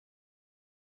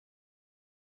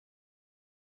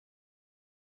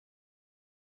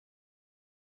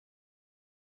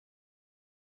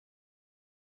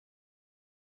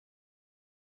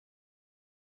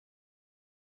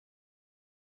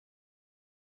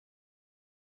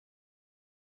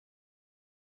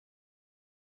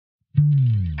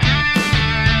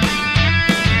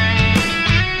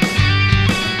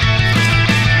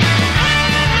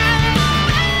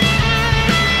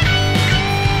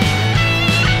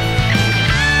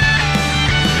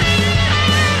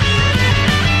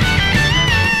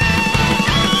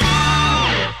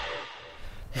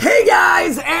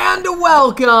And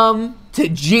welcome to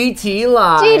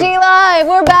GTLive. GTLive,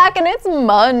 we're back and it's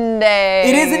Monday.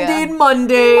 It is indeed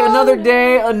Monday. Another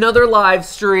day, another live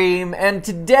stream. And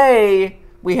today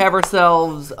we have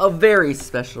ourselves a very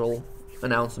special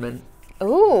announcement.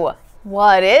 Ooh,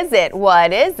 what is it?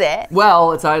 What is it?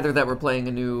 Well, it's either that we're playing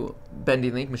a new Bendy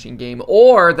and the Ink Machine game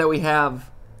or that we have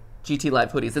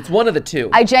GTLive hoodies. It's one of the two.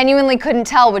 I genuinely couldn't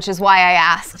tell, which is why I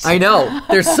asked. I know.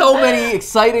 There's so many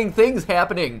exciting things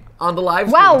happening on the live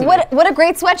stream. Wow, today. what a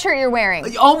great sweatshirt you're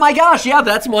wearing. Oh my gosh, yeah,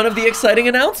 that's one of the exciting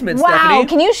announcements, wow, Stephanie.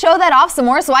 Can you show that off some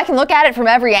more so I can look at it from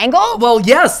every angle? Well,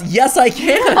 yes I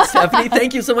can, Stephanie.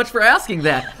 Thank you so much for asking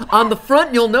that. On the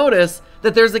front, you'll notice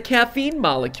that there's a caffeine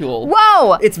molecule.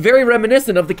 Whoa! It's very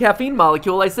reminiscent of the caffeine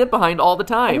molecule I sit behind all the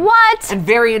time. What? And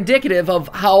very indicative of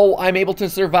how I'm able to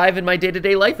survive in my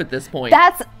day-to-day life at this point.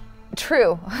 That's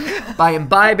true. By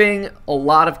imbibing a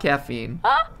lot of caffeine.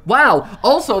 Wow,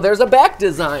 also there's a back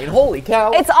design, holy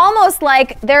cow. It's almost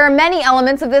like there are many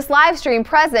elements of this live stream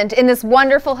present in this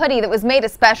wonderful hoodie that was made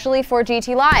especially for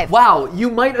GTLive. Wow, you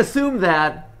might assume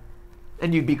that,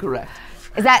 and you'd be correct.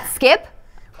 Is that Skip?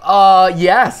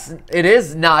 Yes, it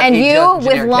is not. And you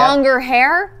with generic longer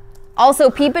hair,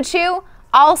 also Pikachu,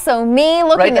 also me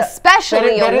looking Right,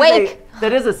 especially awake.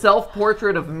 That is a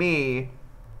self-portrait of me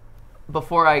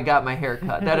before I got my hair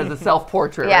cut. That is a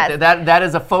self-portrait. Yes. Right there. That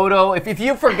is a photo. If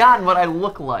you've forgotten what I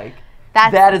look like,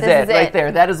 This is it right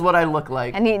there. That is what I look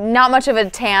like. And not much of a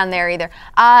tan there either.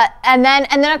 And then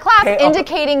a clap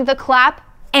indicating the clap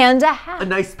and a hat. A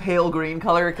nice pale green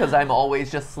color because I'm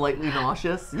always just slightly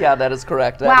nauseous. Yeah, that is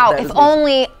correct. Wow, that if is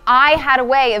only I had a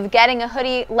way of getting a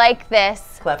hoodie like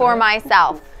this for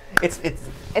myself. It's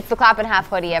the clap and half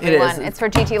hoodie, everyone. It is. It's for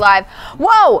GTLive.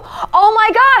 Whoa! Oh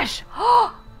my gosh!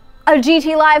 A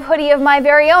GTLive hoodie of my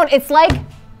very own. It's like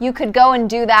you could go and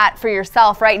do that for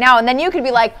yourself right now, and then you could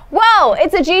be like, whoa,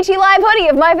 it's a GTLive hoodie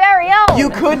of my very own. You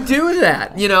could do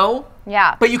that, you know?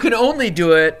 Yeah. But you can only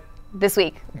do it this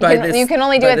week. You can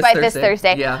only do it by this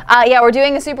Thursday. Yeah. We're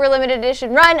doing a super limited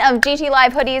edition run of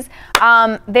GTLive hoodies.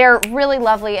 They're really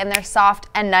lovely and they're soft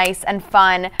and nice and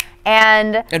fun.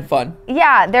 And fun.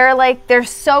 Yeah, they're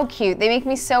so cute. They make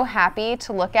me so happy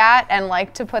to look at and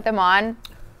like to put them on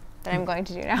that I'm going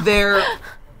to do now.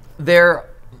 They're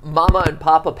Mama and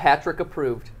Papa Patrick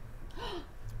approved.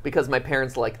 Because my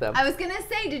parents like them. I was gonna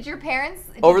say, did your parents?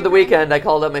 Over the weekend, I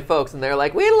called up my folks, and they're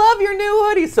like, "We love your new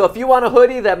hoodie. So if you want a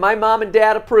hoodie that my mom and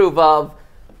dad approve of,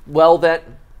 well, then,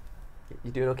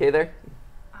 you doing okay there?"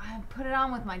 I put it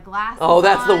on with my glasses. Oh,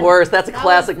 that's the worst. That's a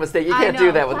classic was, mistake. You can't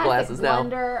do that with glasses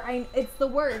blunder. now. It's the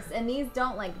worst, and these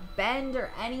don't like bend or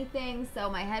anything. So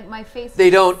my face. They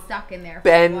don't stuck in there.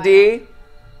 Bendy.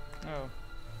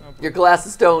 Your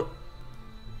glasses don't.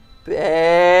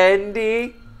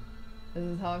 Bendy. This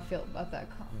is how I feel about that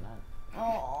comment.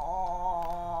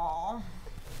 Oh.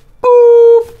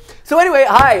 Boop. So anyway,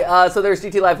 hi. So there's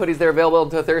GTLive hoodies. They're available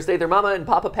until Thursday. They're Mama and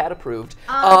Papa Pat approved.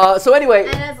 So anyway.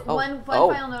 And as one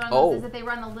final note on this is that they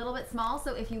run a little bit small.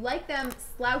 So if you like them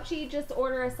slouchy, just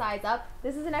order a size up.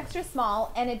 This is an extra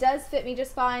small, and it does fit me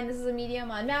just fine. This is a medium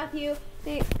on Matthew.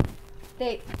 They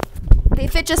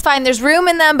fit just fine. There's room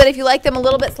in them, but if you like them a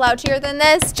little bit slouchier than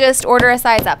this, just order a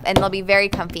size up, and they'll be very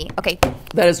comfy. Okay.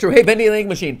 That is true. Hey, Bendy and the Ink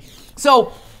Machine.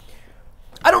 So,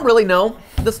 I don't really know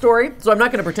the story, so I'm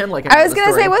not going to pretend like I know I was going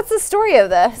to say, what's the story of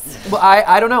this? Well,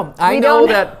 I don't know. I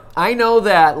know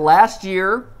that last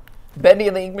year, Bendy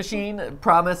and the Ink Machine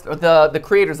promised, or the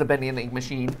creators of Bendy and the Ink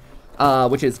Machine,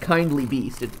 which is Kindly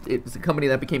Beast. It's a company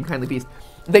that became Kindly Beast.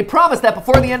 They promised that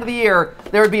before the end of the year,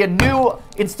 there would be a new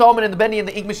installment in the Bendy and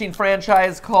the Ink Machine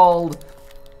franchise called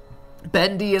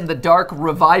Bendy and the Dark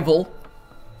Revival.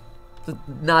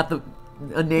 Not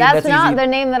a name that's not easy. the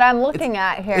name that I'm looking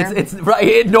at here. It's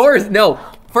right. No.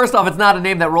 First off, it's not a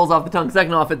name that rolls off the tongue.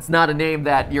 Second off, it's not a name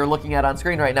that you're looking at on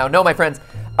screen right now. No, my friends.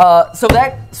 So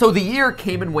the year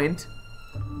came and went.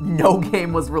 No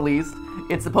game was released.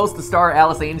 It's supposed to star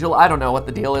Alice Angel. I don't know what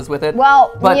the deal is with it.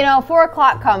 Well, 4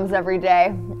 o'clock comes every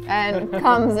day and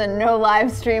comes and no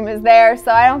live stream is there,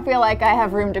 so I don't feel like I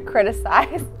have room to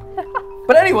criticize.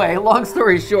 But anyway, long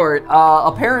story short,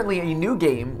 apparently a new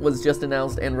game was just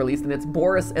announced and released, and it's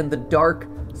Boris and the Dark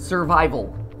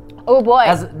Survival. Oh boy.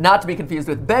 As not to be confused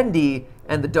with Bendy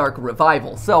and the Dark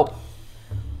Revival. So,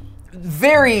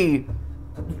 very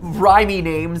rhymey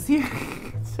names here.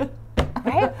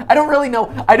 Right? I don't really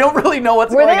know. I don't really know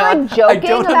what's Were going they on. like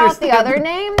joking about the understand other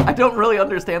name? I don't really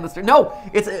understand the story. No,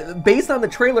 it's based on the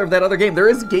trailer of that other game. There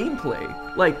is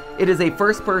gameplay. Like, it is a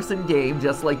first-person game,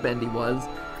 just like Bendy was.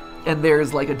 And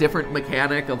there's like a different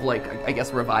mechanic of like, I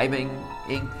guess, reviving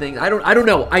ink things. I don't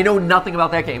know. I know nothing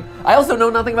about that game. I also know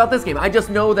nothing about this game. I just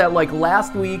know that like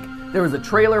last week there was a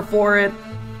trailer for it,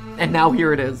 and now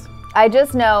here it is. I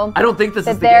just know I don't think this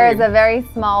is the there game. is a very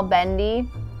small Bendy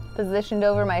positioned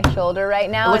over my shoulder right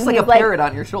now. It looks and like a he's parrot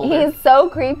on your shoulder. He's so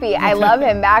creepy. I love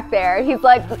him back there. He's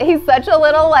such a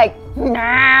little like,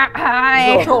 nah,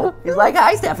 hi. He's like,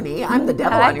 hi, Stephanie. I'm the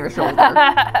devil on your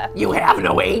shoulder. You have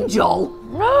no angel.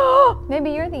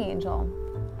 Maybe you're the angel.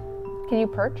 Can you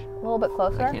perch a little bit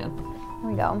closer? I can. Here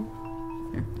we go.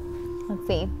 Here. Let's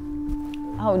see.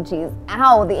 Oh, geez.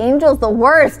 Ow, the angel's the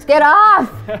worst. Get off.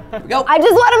 Here we go. I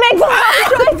just want to make some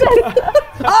choices.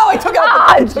 Oh, I took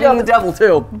out the devil,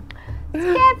 too.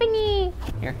 Stephanie,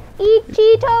 Here. eat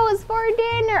Cheetos for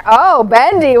dinner. Oh,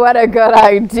 Bendy, what a good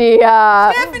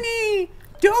idea. Stephanie,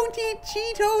 don't eat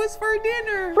Cheetos for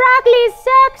dinner. Broccoli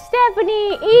sucks,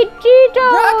 Stephanie. Eat Cheetos.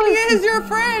 Broccoli is your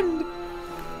friend.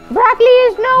 Broccoli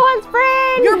is no one's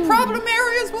friend. Your problem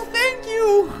areas will thank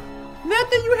you. Not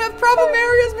that you have problem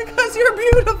areas because you're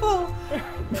beautiful.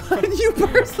 But you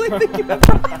personally think you have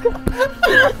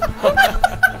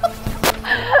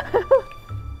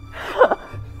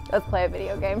Let's play a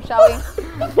video game, shall we?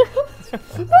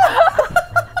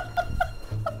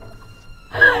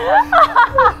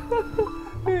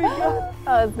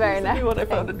 Oh, it's very nice. I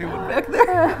found a new one back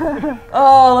there.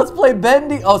 Oh, let's play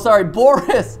Bendy. Oh, sorry,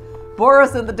 Boris.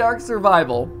 Boris and the Dark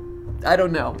Survival. I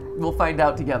don't know. We'll find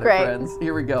out together, Great. friends.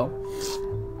 Here we go.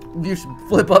 You should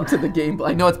flip up to the game.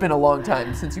 I know it's been a long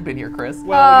time since you've been here, Chris.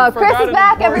 Well, Chris is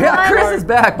back, everyone. Yeah, Chris is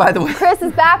back, by the way. Chris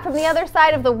is back from the other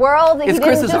side of the world. He didn't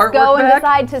Chris's just artwork go and back?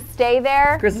 decide to stay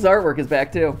there. Chris's artwork is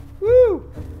back, too. Woo!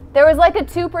 There was like a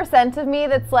 2% of me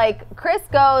that's like, Chris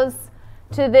goes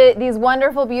to these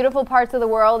wonderful, beautiful parts of the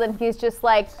world, and he's just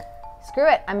like, screw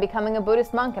it, I'm becoming a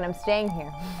Buddhist monk and I'm staying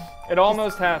here. It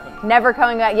almost happened. Never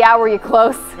coming back. Yeah, were you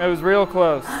close? It was real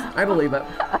close. I believe it.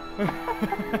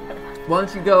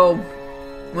 Once you go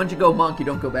monk, you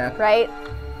don't go back. Right?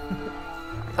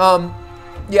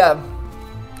 Yeah.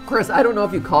 Chris, I don't know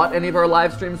if you caught any of our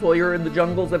live streams while you were in the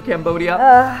jungles of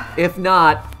Cambodia. If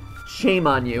not, shame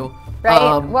on you.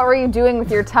 Right? What were you doing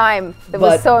with your time that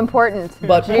was so important?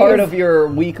 But part of your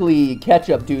weekly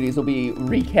catch-up duties will be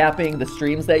recapping the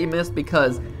streams that you missed,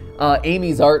 because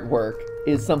Amy's artwork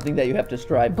is something that you have to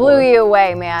strive for. Blew you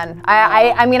away, man.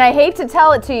 I mean, I hate to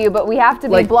tell it to you, but we have to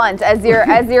be blunt. As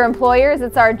your employers,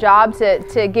 it's our job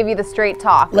to give you the straight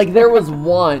talk. Like, there was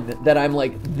one that I'm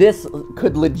like, this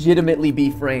could legitimately be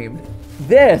framed.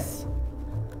 This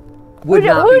would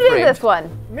not be framed. Who did this one?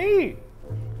 Me.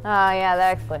 Oh, yeah,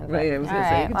 that explains it. Right, I was gonna All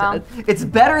say, right, you well. can tell. It's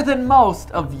better than most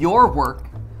of your work,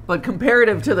 but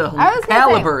comparative to the was gonna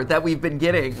caliber that we've been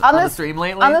getting on the stream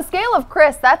lately. On the scale of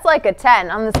Chris, that's like a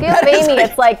 10. On the scale of Amy,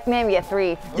 it's like maybe a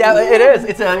 3. Yeah, it is.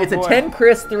 It's a 10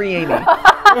 Chris, 3 Amy.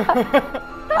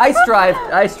 I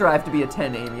strive to be a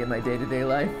 10 Amy in my day-to-day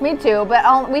life. Me too,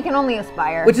 but we can only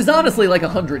aspire. Which is honestly like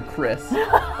 100 Chris.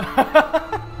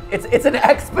 It's an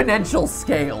exponential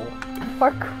scale.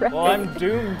 Poor Chris. Well, I'm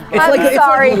doomed. I'm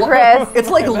sorry, Chris. It's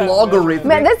like logarithmic.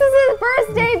 Man, this is his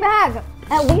first day back.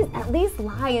 At least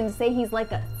lie and say he's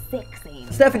like a 6 Amy.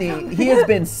 Stephanie, he has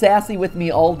been sassy with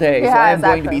me all day, so Yeah, I am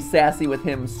going to exactly. be sassy with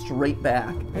him straight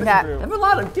back. Yeah. true.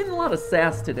 I'm getting a lot of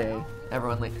sass today,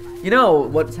 everyone. You know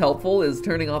what's helpful is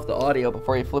turning off the audio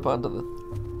before you flip onto the...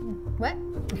 What?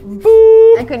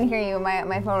 I couldn't hear you.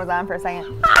 My phone was on for a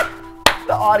second.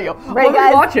 The audio. Ready, What are we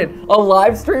guys? watching? A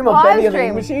live stream of Live Bendy and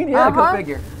the stream. Machine? Yeah, Uh-huh. go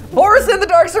figure. Boris in the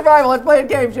Dark Survival. Let's play a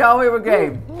game, shall we? A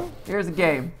game. Here's a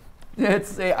game.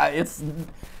 It's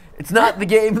not the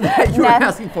game that you were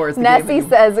asking for. It's the game Nessie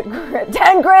that says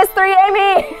 10 Chris, 3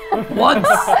 Amy. Once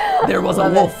there was a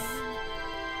Love it. wolf.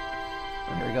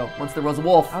 Oh, here we go. Once there was a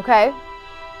wolf Okay.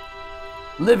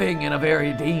 living in a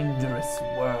very dangerous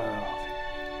world.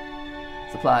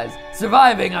 Supplies.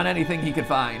 Surviving on anything he could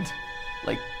find.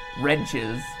 Like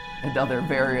wrenches and other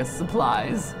various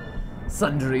supplies.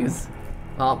 Sundries.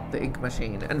 Oh, the ink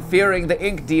machine. And fearing the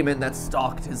ink demon that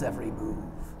stalked his every move.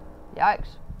 Yikes.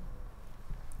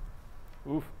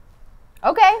 Oof.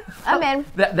 Okay, I'm in.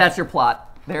 That's your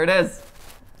plot. There it is.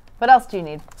 What else do you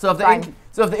need? So if Fine.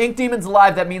 the ink demon's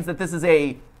alive, that means that this is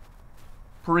a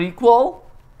prequel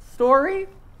story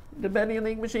to Bendy and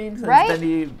the Ink Machine, since Right.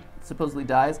 Bendy supposedly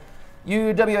dies.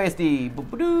 UWASD.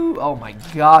 Boop-a-doo. Oh my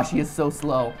gosh, he is so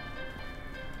slow.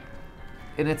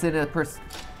 And it's in a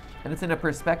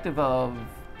perspective of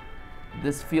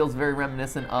This feels very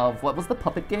reminiscent of, what was the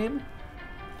puppet game?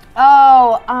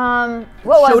 Oh,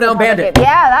 what was Showdown the puppet Bandit. game?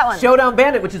 Yeah, that one. Showdown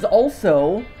Bandit, which is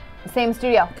also Same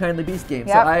studio. Kindly Beast game.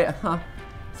 Yep.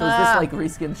 So is this like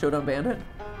reskin Showdown Bandit?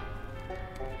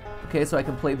 Okay, so I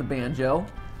can play the banjo.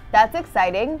 That's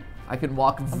exciting. I can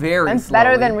walk very And slowly.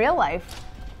 better than real life.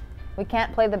 We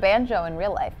can't play the banjo in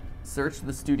real life. Search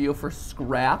the studio for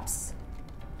scraps.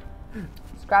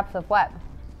 Scraps of what?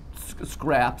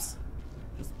 Scraps.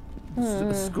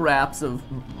 Just scraps of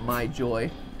my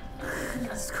joy.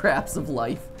 Scraps of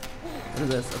life. What is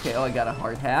this? Okay, oh, I got a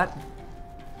hard hat.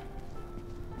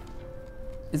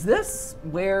 Is this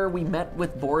where we met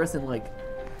with Boris and like...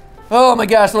 Oh my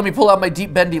gosh, let me pull out my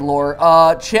deep Bendy lore.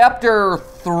 Chapter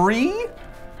 3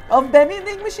 of Bendy and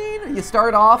the Ink Machine? You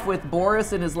start off with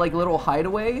Boris in his like little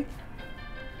hideaway.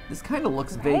 This kind of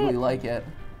looks vaguely like it.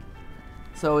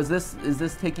 So is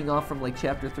this taking off from like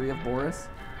chapter 3 of Boris?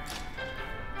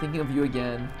 Thinking of you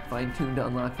again. Fine tune to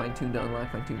unlock, fine tune to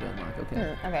unlock, fine tune to unlock.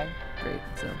 Okay. Okay. Great.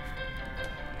 So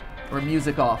or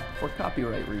music off for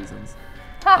copyright reasons.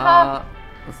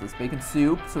 What's this? Bacon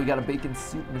soup. So we got a bacon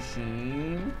soup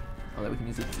machine. Oh, that we can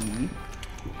use a key.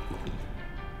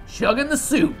 Chugging the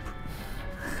soup.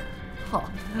 Huh.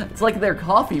 It's like their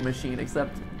coffee machine,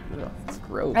 except it's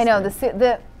gross. I know,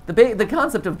 the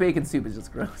concept of bacon soup is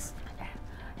just gross.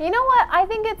 You know what? I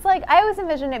think it's like, I always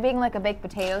envision it being like a baked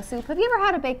potato soup. Have you ever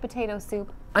had a baked potato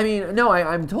soup? I mean, no,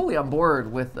 I'm totally on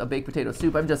board with a baked potato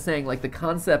soup. I'm just saying, like, the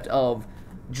concept of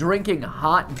drinking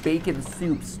hot bacon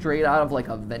soup straight out of like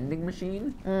a vending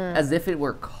machine as if it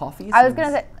were coffee. I was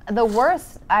gonna say, the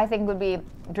worst I think would be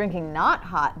drinking not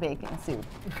hot bacon soup.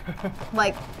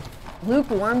 Like,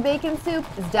 lukewarm bacon soup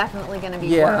is definitely gonna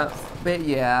be worse. But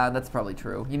yeah, that's probably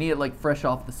true. You need it like fresh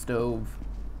off the stove.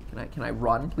 Can I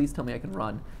run? Please tell me I can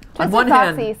run. On one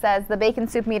hand, Foxy says the bacon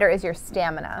soup meter is your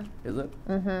stamina. Is it?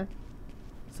 Mm-hmm.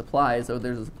 Supplies. Oh,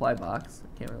 there's a supply box.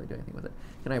 Can't really do anything with it.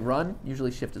 Can I run? Usually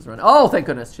shift is run. Oh, thank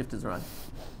goodness, shift is run.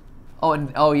 Oh,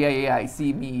 and oh yeah. I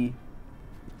see me.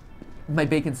 My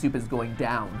bacon soup is going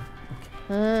down.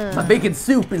 Okay. My bacon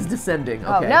soup is descending.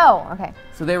 Okay. Oh no. Okay.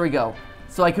 So there we go.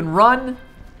 So I can run,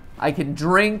 I can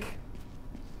drink,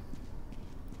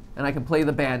 and I can play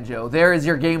the banjo. There is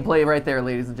your gameplay right there,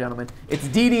 ladies and gentlemen. It's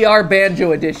DDR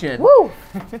Banjo Edition. Woo!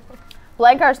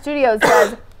 Blankar Studios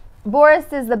says,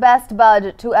 Boris is the best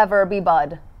bud to ever be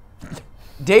bud.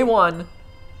 Day 1.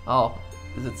 Oh,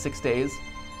 is it 6 days?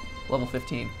 Level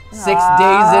 15. 6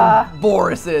 days in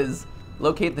Boris's.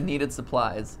 Locate the needed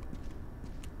supplies.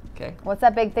 Okay. What's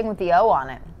that big thing with the O on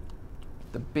it?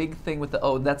 The big thing with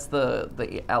the that's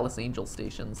the Alice Angel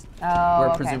stations. Oh, where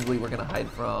okay. presumably we're gonna hide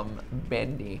from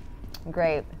Bendy.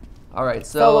 Great. All right,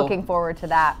 So looking forward to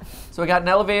that. So I got an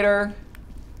elevator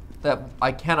that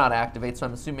I cannot activate, so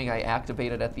I'm assuming I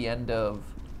activate it at the end of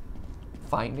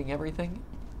finding everything.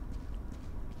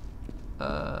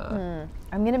 I'm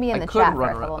gonna be in the chat for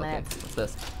a couple minutes. Okay, what's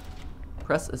this?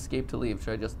 Press escape to leave.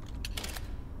 Should I just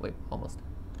wait? Almost.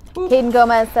 Caden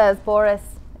Gomez says Boris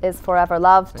is forever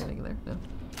loved. Is there anything in there? No.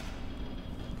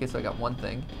 Okay, so I got one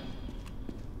thing.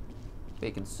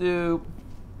 Bacon soup.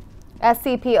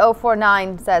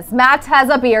 SCP-049 says Matt has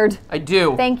a beard. I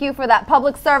do. Thank you for that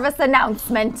public service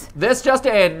announcement. This just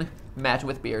in. Match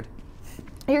with beard.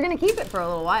 You're gonna keep it for a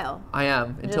little while. I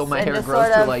am until my And hair just grows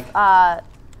sort to of, like.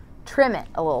 Trim it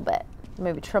a little bit.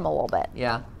 Maybe trim a little bit.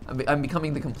 Yeah, I'm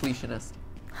becoming the completionist.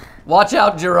 Watch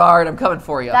out, Gerard. I'm coming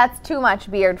for you. That's too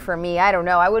much beard for me. I don't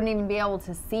know. I wouldn't even be able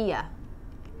to see ya.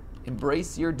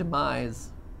 Embrace your demise.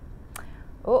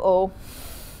 Uh-oh.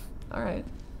 All right.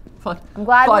 Fun. I'm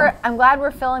glad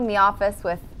we're filling the office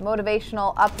with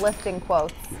motivational, uplifting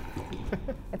quotes.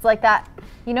 It's like that.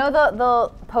 You know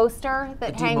the poster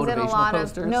that hangs in a lot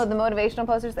of the motivational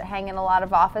posters that hang in a lot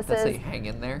of offices. That say hang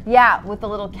in there. Yeah, with the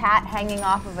little cat hanging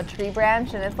off of a tree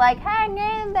branch, and it's like hang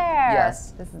in there.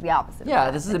 Yes. This is the opposite.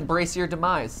 Yeah, this is embrace your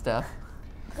demise stuff.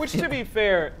 Which, to be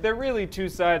fair, they're really two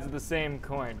sides of the same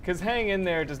coin. Because hang in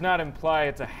there does not imply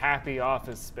it's a happy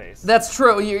office space. That's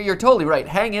true. You're totally right.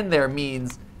 Hang in there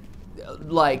means,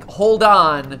 like, hold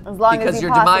on as long because as you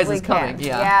your demise is can. coming.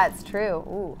 Yeah. Yeah, it's true.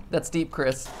 Ooh. That's deep,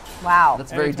 Chris. Wow.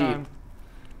 That's very Anytime.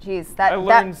 deep. Jeez, I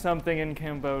learned something in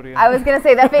Cambodia. I was gonna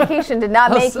say that vacation did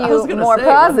not make you more say,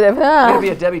 positive, huh? I'm gonna be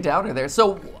a Debbie Downer there.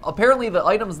 So apparently the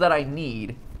items that I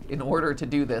need in order to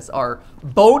do this are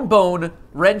bone,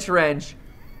 wrench,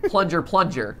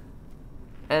 plunger,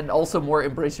 and also more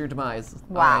embrace your demise.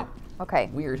 Wow. All right. Okay.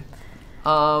 Weird.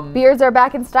 Beards are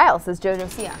back in style, says Jojo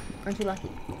Sia. Aren't you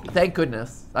lucky? Thank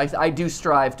goodness. I do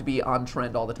strive to be on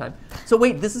trend all the time. So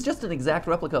wait, this is just an exact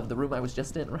replica of the room I was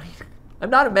just in, right? I'm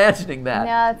not imagining that.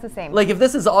 No, it's the same. Like if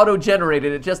this is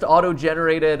auto-generated, it just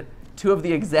auto-generated two of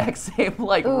the exact same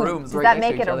like rooms does right that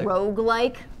next make to each it other. a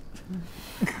roguelike?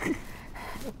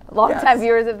 Longtime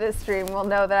viewers of this stream will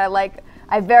know that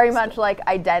I very much like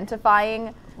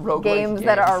identifying Roguelike games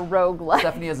that are roguelike.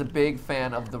 Stephanie is a big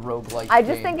fan of the roguelike I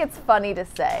just think it's funny to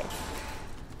say.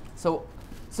 So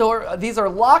these are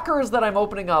lockers that I'm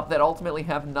opening up that ultimately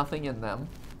have nothing in them.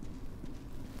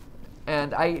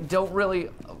 And I don't really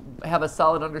have a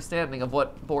solid understanding of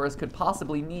what Boris could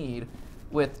possibly need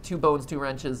with 2 bones, 2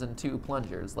 wrenches, and 2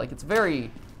 plungers. Like, it's a very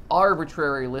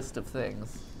arbitrary list of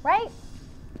things. Right?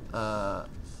 And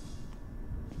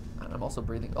I'm also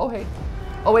breathing. Oh, hey.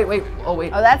 Oh, wait. Oh,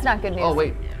 wait. Oh, that's not good news. Oh,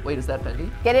 wait, is that Bendy?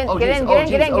 Get in, oh, get geez. in, Oh, get in,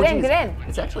 geez. get in, Oh, get in, geez. get in.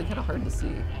 It's actually kind of hard to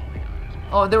see.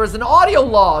 Oh, there was an audio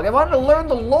log. I wanted to learn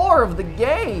the lore of the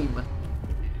game.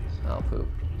 Oh, poop.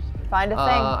 Find a thing.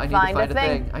 I need find to find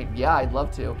a thing. Yeah, I'd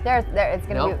love to. There, it's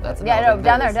gonna Nope, be. that's yeah, another no, thing.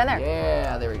 down there, There it down is. there.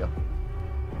 Yeah, there we go.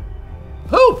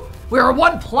 Poop! We are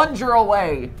 1 plunger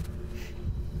away.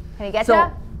 Can he get So-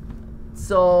 ya?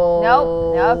 So.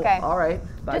 Nope. No, okay. All right.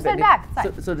 Bye, Just head Bendy. back.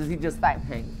 It's fine. So does he just Fine.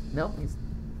 hang? No,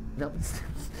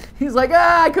 he's like,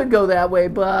 I could go that way,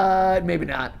 but maybe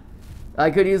not.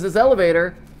 I could use this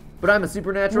elevator, but I'm a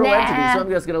supernatural Nah. entity, so I'm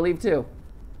just gonna leave too.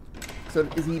 So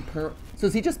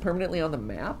is he just permanently on the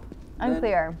map? then?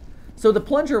 Unclear. So the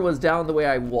plunger was down the way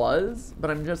I was, but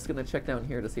I'm just gonna check down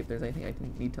here to see if there's anything I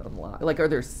need to unlock. Like, are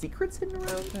there secrets hidden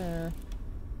around?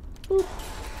 Boop.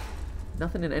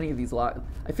 Nothing in any of these lockers.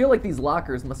 I feel like these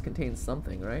lockers must contain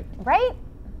something, right? Right?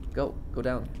 Go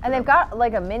down. And they've got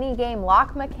like a mini game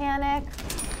lock mechanic.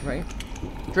 Right?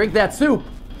 Drink that soup!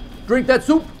 Drink that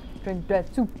soup! Drink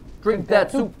that soup. Drink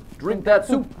that soup! Drink that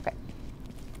soup! Okay.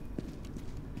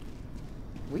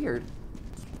 Weird.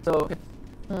 So, okay.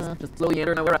 Just slowly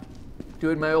entering my way around.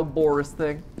 Doing my old Boris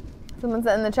thing. Someone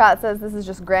in the chat says this is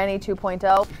just Granny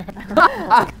 2.0.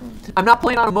 I'm not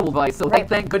playing on a mobile device, so Right.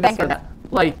 thank goodness Thank for goodness.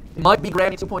 that. Like, it might be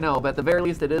Granny 2.0, but at the very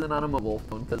least it isn't on a mobile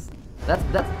phone, because that's,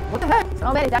 what the heck?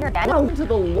 Oh man, it's down here again. Welcome to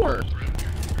the lore.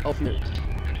 Oh, shoot.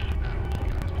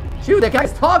 Shoot, that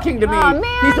guy's talking to me! Aw,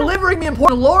 man. He's delivering me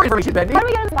important lore information, Bendy! How do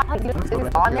we get this? Is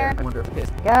this on there? I wonder if it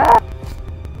is. Yeah.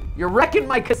 You're wrecking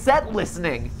my cassette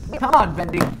listening! Come on,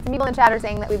 Bendy! Some people in chat are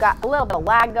saying that we've got a little bit of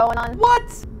lag going on. What?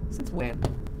 Since when?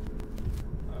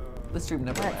 This stream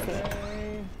never Let's lags. see.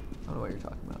 I don't know what you're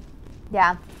talking about.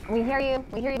 Yeah, we hear you.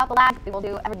 We hear you about the lag. We will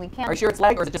do everything we can. Are you sure it's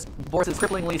lag, or is it just Boris'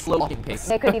 cripplingly slow walking pace?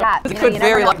 It could be that. It You know, could you never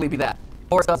very know. likely be that.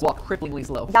 Boris does walk cripplingly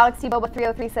slow. Galaxy Boba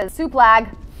 303 says soup lag.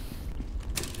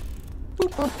 Boop,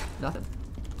 boop. Nothing.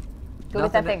 Go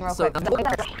get that thing real quick.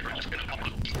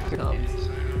 Here it comes.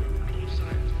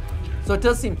 So it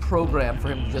does seem programmed for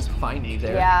him to just find me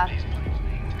there. Yeah.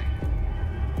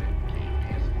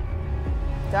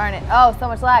 Darn it. Oh, so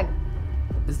much lag.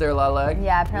 Is there a lot of lag?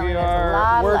 Yeah, apparently We there's a are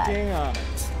lot of working lag. on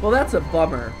it. Well, that's a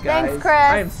bummer, guys. Thanks, Chris.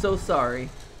 I am so sorry.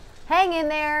 Hang in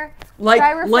there. Try Like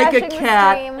a refreshing the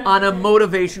cat stream. on a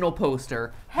motivational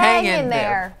poster. Hang in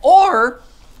there. Or,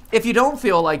 if you don't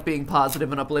feel like being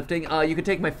positive and uplifting, you could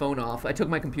take my phone off. I took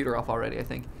my computer off already, I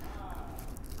think.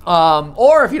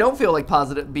 Or if you don't feel like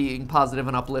being positive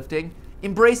and uplifting,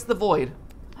 embrace the void.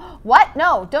 What?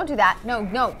 No, don't do that. No,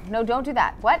 don't do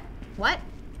that. What? What?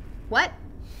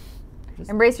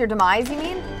 Embrace your demise, you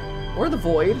mean? Or the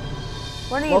void.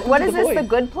 Welcome What to is the this, void. the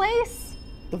good place?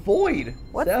 The void.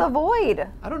 What's Steph. the void?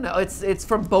 I don't know. It's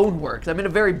from Boneworks. I'm in a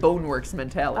very Boneworks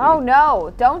mentality. Oh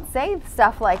no, don't say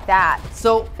stuff like that.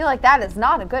 So I feel like that is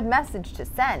not a good message to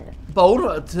send.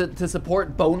 to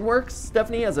support Boneworks,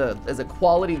 Stephanie, as a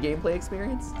quality gameplay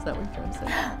experience. Is that what you're trying to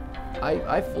say?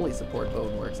 I fully support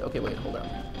Boneworks. Okay, wait, hold on.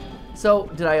 So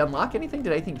did I unlock anything?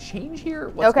 Did anything change here?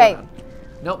 What's Okay. going on?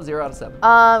 Nope, 0 out of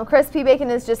 7. Chris P.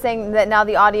 Bacon is just saying that now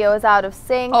the audio is out of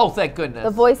sync. Oh, thank goodness. The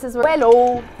voices were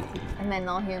hello. And then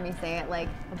they'll hear me say it like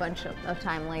a bunch of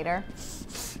time later.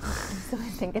 So I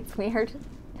think it's weird.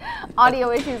 Audio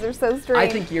issues are so strange.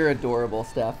 I think you're adorable,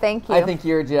 Steph. Thank you. I think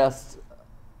you're just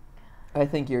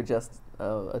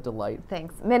a delight.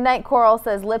 Thanks. Midnight Coral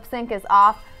says lip sync is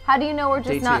off. How do you know we're just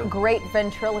Day not 2. great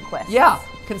ventriloquists? Yeah,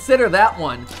 consider that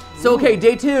one. So, okay,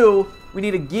 day 2, we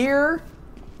need a gear,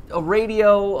 a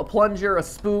radio, a plunger, a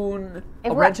spoon,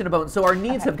 a wrench, and a bone. So our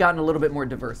needs have gotten a little bit more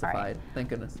diversified. Thank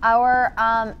goodness. Our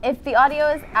if the audio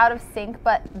is out of sync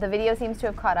but the video seems to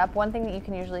have caught up, one thing that you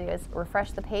can usually do is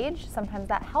refresh the page. Sometimes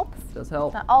that helps. Does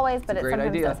help. Not always, but a it great sometimes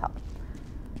idea. does help.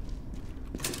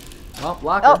 Oh,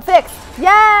 locker. Oh, fixed.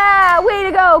 Yeah, way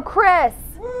to go, Chris.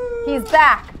 He's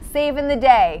back, saving the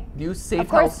day. New safe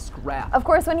course- house scrap. Of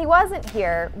course, when he wasn't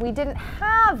here, we didn't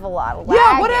have a lot of lag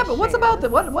Yeah, what happened? What's issues.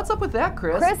 about what's up with that,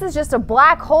 Chris? Chris is just a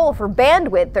black hole for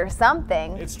bandwidth or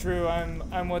something. It's true.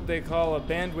 I'm what they call a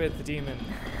bandwidth demon.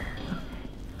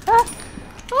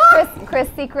 Chris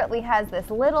secretly has this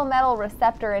little metal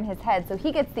receptor in his head, so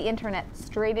he gets the internet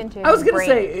straight into his brain. I was gonna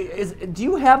say, do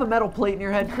you have a metal plate in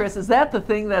your head, Chris? Is that the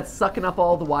thing that's sucking up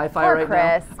all the Wi-Fi Poor right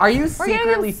Chris. now? Are you We're secretly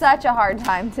giving him such a hard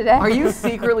time today. Are you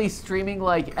secretly streaming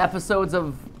like episodes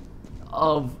of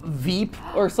Veep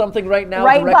or something right now?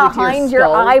 Right directly behind to your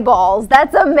skull? eyeballs.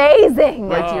 That's amazing.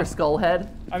 Right to your skull head?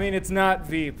 I mean, it's not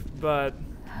Veep, but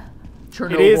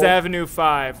Chernobyl. it is Avenue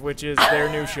 5, which is their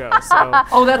new show. So.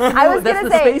 Oh, that's gonna the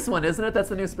say- space one, isn't it? That's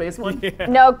the new space one? Yeah.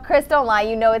 No, Chris, don't lie.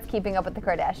 You know it's Keeping Up with the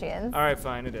Kardashians. All right,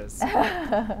 fine, it is.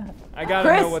 I gotta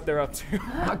Chris? know what they're up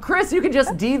to. Chris, you can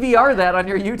just DVR that on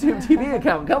your YouTube TV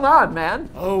account. Come on, man.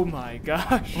 Oh my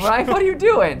gosh. Right? What are you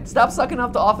doing? Stop sucking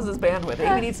up the office's bandwidth.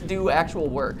 Amy needs to do actual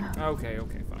work. Okay,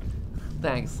 fine.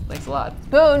 Thanks a lot.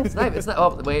 Boone. It's not.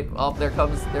 Oh, wait. Oh, there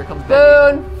comes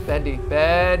Boone.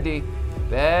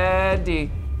 Bendy.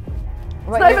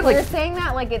 What, not you're, even like- you're saying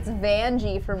that like it's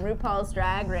Vanjie from RuPaul's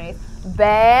Drag Race.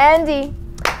 Bendy.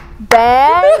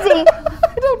 I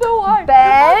don't know why.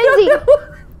 Bendy.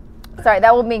 Sorry,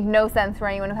 that will make no sense for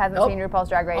anyone who hasn't Nope. seen RuPaul's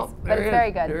Drag Race, Oh, but it's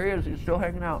very good. There he is. He's still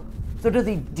hanging out. So does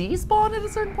he despawn at a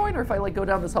certain point, or if I like go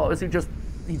down this hall, is he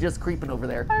just creeping over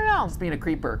there? I don't know. Just being a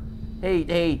creeper.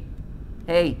 Hey,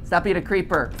 stop being a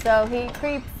creeper. So he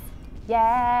creeps.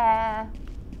 Yeah.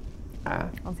 Ah,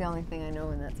 That's the only thing I know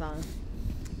in that song.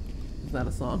 is that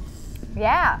a song?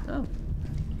 Yeah. Oh.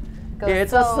 Goes,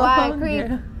 It's so a song. I creep.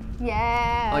 Yeah.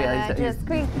 Yeah. Oh yeah, just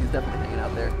creep. he's definitely hanging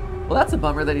out there. Well, that's a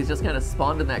bummer that he's just kind of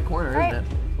spawned in that corner, Right. isn't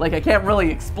it? Like, I can't really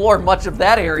explore much of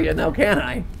that area now, can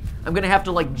I? I'm gonna have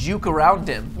to like juke around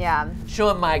him. Yeah. Show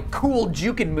him my cool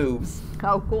juking moves.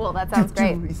 Oh, cool. That sounds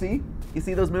great. You see? You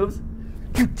see those moves?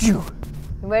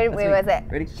 Wait, me. was it?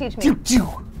 Ready? Teach me.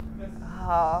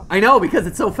 Oh. I know, because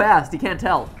it's so fast, you can't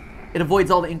tell. It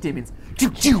avoids all the ink demons.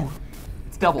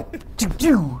 It's double.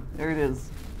 There it is.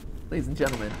 Ladies and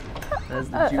gentlemen, that's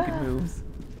the juking moves.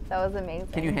 That was amazing.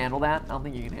 Can you handle that? I don't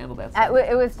think you can handle that It, stuff.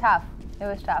 it was tough. It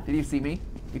was tough. Did you see me?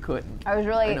 You couldn't. I was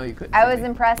really. I know you couldn't I see was me.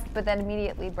 impressed, but then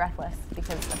immediately breathless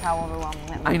because of how overwhelming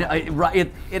that was. I know.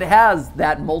 It has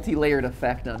that multi-layered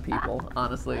effect on people,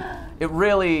 honestly. It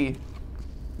really...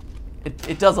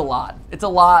 It does a lot. It's a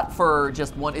lot for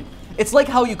just one... It's like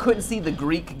how you couldn't see the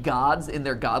Greek gods in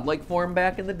their godlike form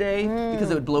back in the day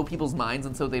because it would blow people's minds,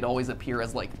 and so they'd always appear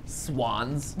as like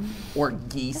swans or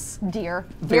geese. Deer.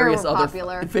 Various Deer were other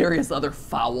popular. various other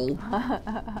fowl.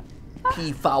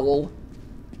 Peafowl.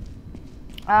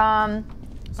 So oh that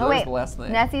was wait. the last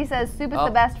thing. Nessie says soup is Oh.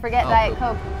 the best. Forget Oh, Diet poop.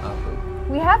 Coke. Oh, poop.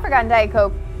 We have forgotten Diet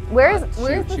Coke. Where's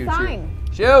Shoot, the sign?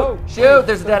 Shoot!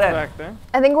 There's a dead end. Back there.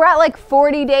 I think we're at like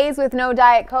 40 days with no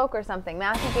Diet Coke or something.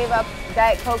 Matthew gave up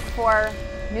Diet Coke for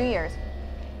New Year's.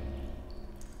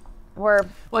 Well,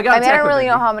 I don't really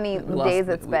know Bendy. how many We lost- days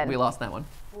it's been. We lost that one.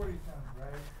 40 times, right?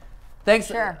 Thanks.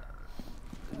 Sure.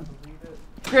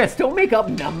 Chris, don't make up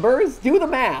numbers. Do the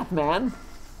math, man.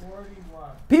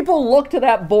 41. People look to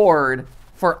that board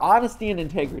for honesty and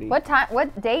integrity. What time?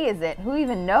 What day is it? Who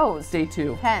even knows? Stay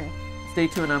 2. 10. Stay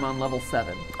 2 and I'm on level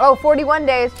 7. Oh, 41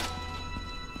 days.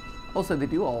 Also, they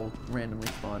do all randomly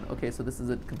spawn. Okay, so this is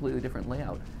a completely different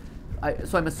layout.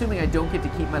 So I'm assuming I don't get to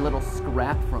keep my little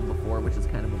scrap from before, which is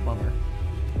kind of a bummer.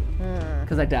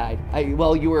 Because I died.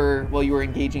 While you were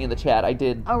engaging in the chat, I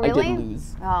did. Oh, really? I did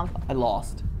lose. Oh. I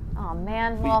lost. Oh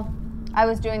man. Well, I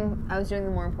was doing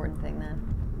the more important thing then.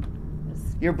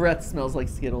 Your breath smells like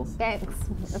Skittles. Thanks.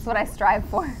 That's what I strive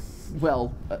for.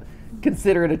 Well,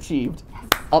 consider it achieved.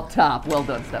 Up top. Well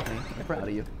done, Stephanie. I'm proud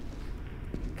of you.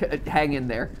 Hang in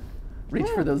there. Reach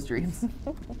for those dreams.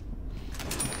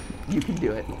 You can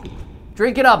do it.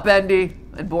 Drink it up, Bendy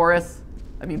and Boris.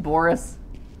 I mean Boris,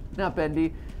 not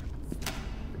Bendy.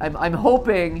 I'm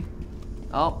hoping.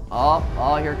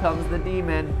 Oh! Here comes the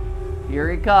demon. Here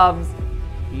he comes.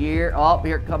 Here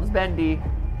comes Bendy.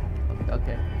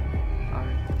 Okay.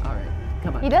 All right.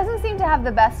 Come on. He doesn't seem to have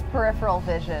the best peripheral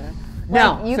vision.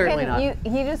 No, you certainly not.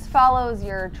 He just follows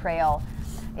your trail.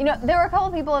 You know, there were a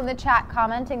couple people in the chat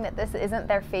commenting that this isn't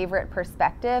their favorite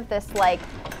perspective. This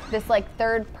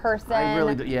third person, I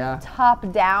really do, yeah. top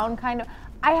down kind of.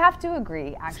 I have to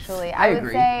agree, actually. I would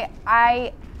agree. say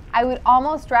I would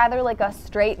almost rather like a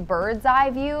straight bird's eye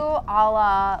view, a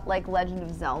la like Legend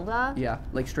of Zelda. Yeah,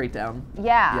 like straight down.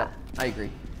 Yeah. Yeah, I agree.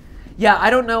 Yeah, I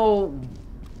don't know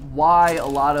why a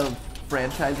lot of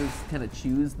franchises kind of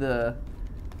choose the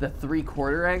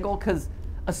 3/4 angle, because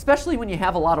especially when you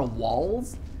have a lot of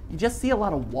walls, you just see a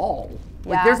lot of wall.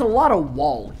 Like Yeah. there's a lot of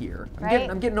wall here. Right.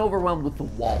 I'm getting overwhelmed with the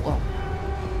wall. Oh.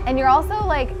 And you're also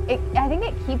like, I think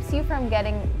it keeps you from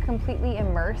getting completely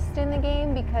immersed in the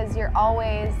game because you're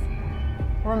always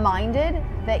reminded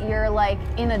that you're like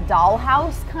in a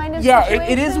dollhouse kind of Yeah,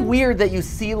 situation. it is weird that you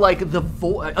see like the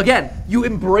void. Again, you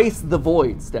embrace the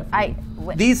void, Stephanie.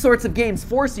 These sorts of games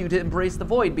force you to embrace the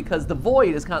void because the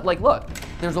void is kind of like, look,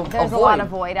 there's a void. lot of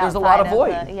void There's a lot of outside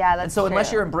void. of the- yeah, that's And so unless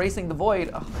true. you're embracing the void,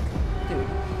 oh,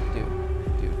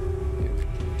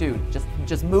 dude,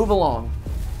 just move along.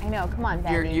 I know. Come on,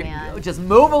 Bendy, man. Just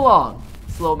move along,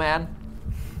 slow man.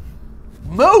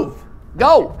 Move,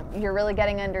 go. You're really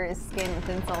getting under his skin with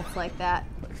insults like that.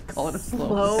 Call it a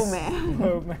Slow man.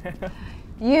 Oh man.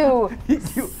 You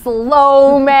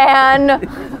slow man.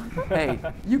 Hey,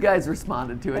 you guys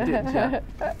responded to it, didn't you?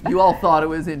 You all thought it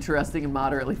was interesting and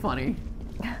moderately funny.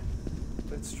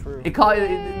 That's true.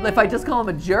 If I just call him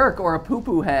a jerk or a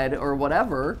poo-poo head or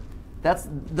whatever,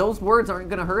 those words aren't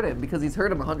gonna hurt him because he's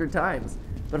heard them 100 times.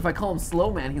 But if I call him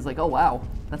slow man, he's like, oh wow,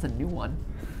 that's a new one.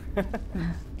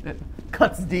 It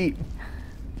cuts deep.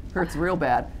 Hurts real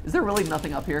bad. Is there really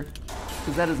nothing up here?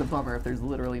 Because that is a bummer if there's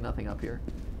literally nothing up here.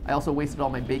 I also wasted all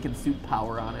my bacon soup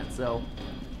power on it, so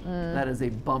that is a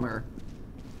bummer.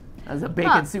 That is a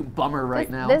bacon soup bummer right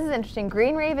now. This is interesting.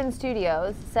 Green Raven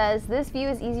Studios says this view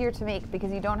is easier to make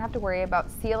because you don't have to worry about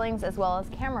ceilings as well as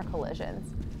camera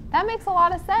collisions. That makes a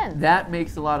lot of sense. That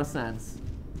makes a lot of sense.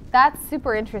 That's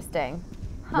super interesting.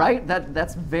 Huh. Right?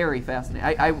 That's very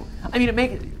fascinating. I mean, it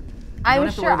makes. You don't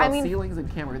have to worry about ceilings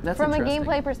and cameras. That's from a interesting.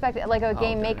 gameplay perspective, like a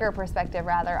game okay. maker perspective,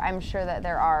 rather, I'm sure that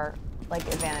there are like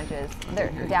advantages. They're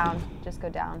down. Just go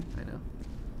down. I know.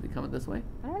 Is he coming this way?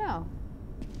 I don't know.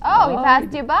 Oh, he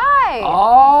passed you by.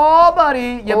 Oh,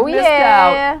 buddy, you missed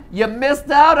yeah. out. You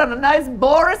missed out on a nice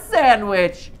Boris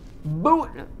sandwich.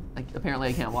 Apparently,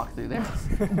 I can't walk through there.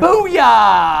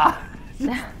 Booyah!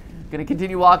 Gonna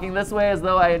continue walking this way as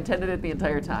though I intended it the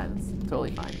entire time. It's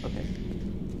totally fine. Okay.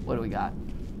 What do we got?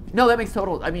 No, that makes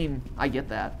total. I mean, I get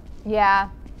that. Yeah.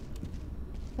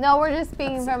 No, we're just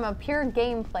speaking from a pure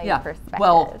gameplay perspective.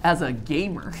 Well, as a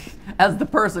gamer, as the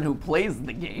person who plays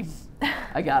the game,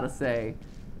 I gotta say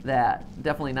that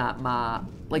definitely not my.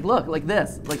 Like, look, like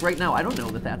this. Like right now, I don't know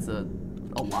that that's a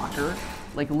locker.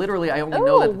 Like literally, I only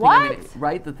know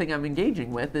that the thing I'm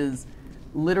engaging with is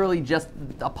literally just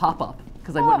a pop-up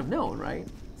because I wouldn't have known, right?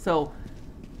 So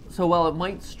while it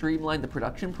might streamline the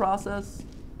production process,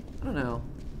 I don't know.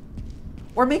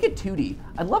 Or make it 2D.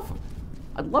 I'd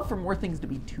love for more things to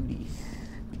be 2D.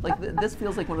 Like this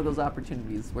feels like one of those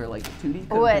opportunities where like 2D.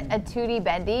 What, a 2D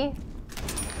Bendy?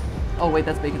 Oh wait,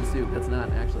 that's bacon soup. That's not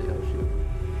actually. Oh shoot.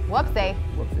 Whoopsie.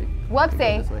 Whoopsie.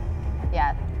 Whoopsie. This way.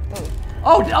 Yeah. Ooh.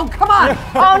 Oh come on!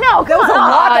 Oh no! That was a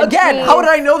locker again. How did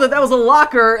I know that was a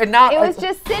locker and not? It was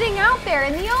just sitting out there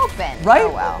in the open. Right.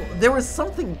 Oh well. There was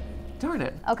something. Darn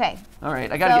it. Okay. All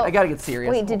right, I gotta get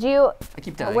serious. Wait, did you? I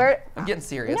keep dying. I'm getting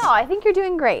serious. No, I think you're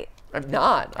doing great. I'm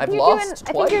not. I've You're lost doing, twice.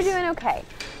 I think you're doing okay.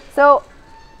 So.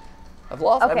 I've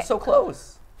lost. Okay. I'm so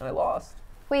close, and I lost.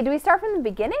 Wait, do we start from the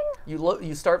beginning?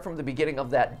 You start from the beginning of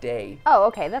that day. Oh,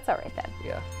 okay, that's all right then.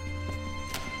 Yeah.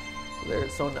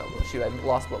 Shoot, I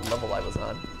lost what level I was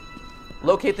on.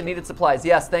 Locate the needed supplies.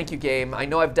 Yes, thank you, game. I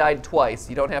know I've died twice.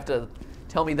 You don't have to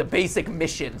tell me the basic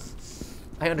mission.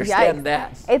 I understand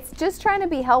that. It's just trying to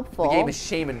be helpful. The game is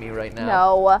shaming me right now.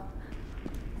 No.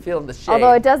 Feeling the shame.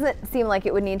 Although it doesn't seem like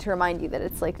it would need to remind you that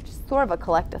it's like just sort of a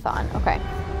collectathon. Okay.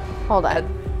 Hold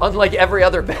on. Unlike every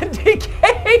other Bendy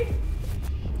game.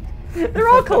 They're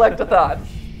all collectathons.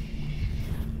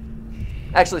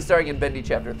 Actually, starting in Bendy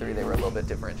Chapter 3, they were a little bit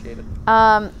differentiated.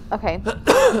 Okay.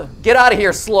 Get out of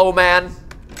here, slow man.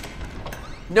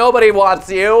 Nobody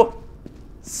wants you,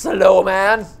 slow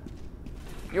man.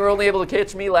 You were only able to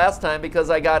catch me last time because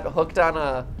I got hooked on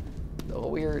a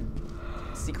weird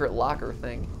secret locker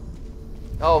thing.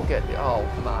 Oh, good. Oh,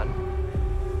 come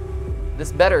on.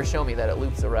 This better show me that it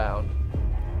loops around.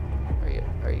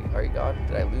 Are you gone?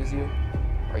 Did I lose you?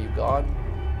 Are you gone?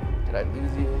 Did I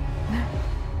lose you?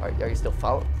 Are you still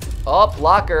following? Oh,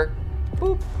 locker.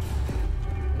 Boop.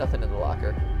 Nothing in the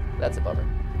locker. That's a bummer.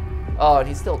 Oh, and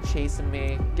he's still chasing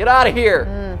me. Get out of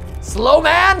here, slow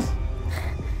man!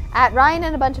 At Ryan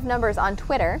and a bunch of numbers on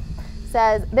Twitter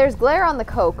says there's glare on the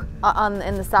Coke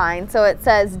in the sign, so it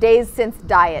says days since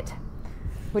diet,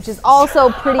 which is also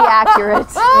pretty accurate.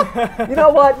 You know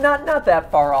what? Not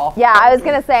that far off. Yeah, I was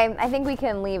gonna say I think we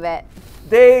can leave it.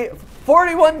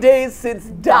 41 days since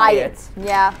diet.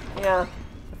 Yeah. Yeah.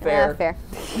 Fair. Yeah,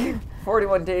 fair.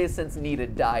 41 days since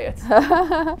needed diet.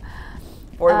 41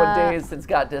 days since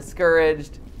got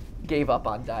discouraged, gave up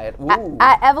on diet. Ooh.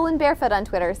 At Evelyn Barefoot on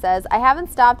Twitter says, I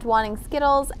haven't stopped wanting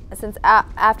Skittles since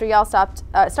after y'all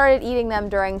started eating them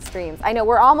during streams. I know,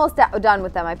 we're almost done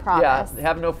with them, I promise. Yeah,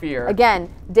 have no fear.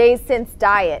 Again, days since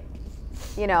diet,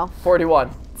 you know. 41.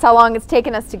 It's how long it's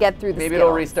taken us to get through the Maybe skill.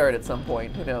 it'll restart at some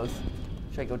point. Who knows?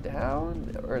 Should I go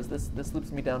down, or is this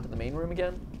loops me down to the main room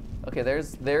again? Okay,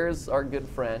 there's our good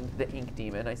friend, the ink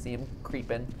demon. I see him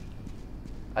creeping.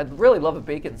 I'd really love a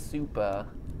bacon soup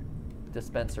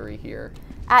dispensary here.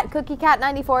 At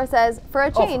CookieCat94 says, for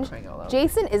a change, crying out loud.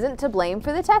 Jason isn't to blame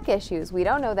for the tech issues. We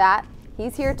don't know that.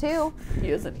 He's here too.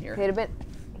 He isn't here.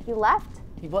 He left.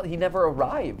 He never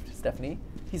arrived, Stephanie.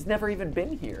 He's never even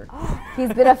been here.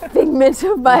 He's been a figment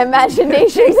of my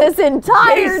imagination this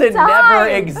entire Jason time. never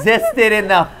existed in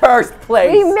the first place.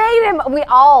 We made him. We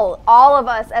all of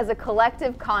us as a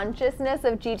collective consciousness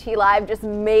of GTLive just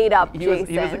made up Jason.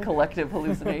 He was a collective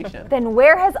hallucination. Then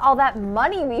where has all that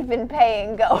money we've been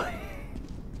paying go?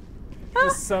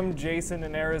 Just some Jason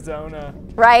in Arizona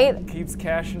Right? keeps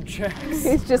cashing checks.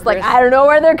 He's just like, I don't know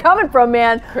where they're coming from,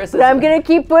 man, but I'm going to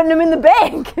keep putting them in the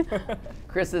bank.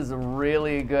 Chris is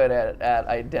really good at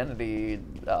identity,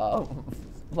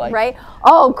 like Right?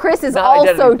 Oh, Chris is not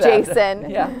also identity theft. Jason.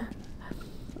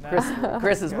 Yeah.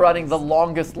 Chris is running the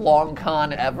longest long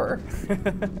con ever.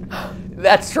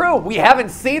 That's true. We haven't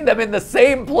seen them in the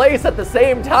same place at the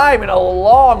same time in a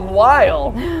long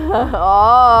while.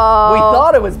 Oh. We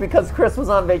thought it was because Chris was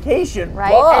on vacation,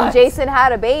 Right? but And Jason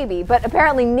had a baby, but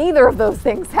apparently neither of those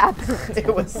things happened.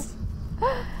 it was.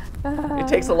 It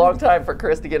takes a long time for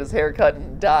Chris to get his hair cut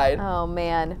and dyed. Oh,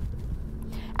 man.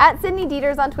 At Sydney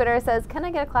Dieters on Twitter says, can I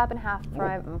get a clap and half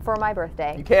for my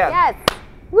birthday? You can. Yes.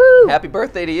 Woo. Happy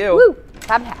birthday to you. Woo.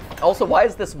 Clap and half. Also, why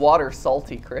is this water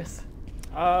salty, Chris?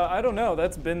 I don't know.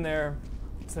 That's been there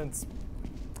since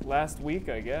last week,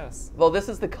 I guess. Well, this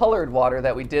is the colored water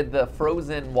that we did the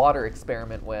frozen water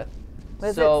experiment with.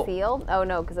 Was so, it sealed? Oh,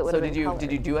 no, because it would So have been colored.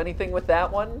 did you do anything with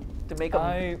that one to make them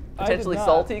I potentially did not.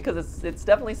 salty? Because it's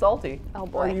definitely salty. Oh,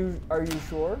 boy. Are you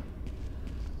sure?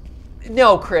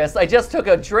 No, Chris. I just took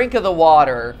a drink of the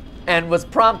water and was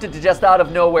prompted to just out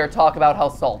of nowhere talk about how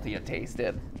salty it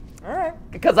tasted. All right.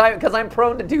 Because I'm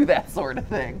prone to do that sort of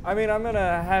thing. I mean, I'm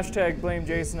gonna hashtag blame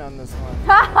Jason on this one.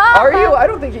 Are you? I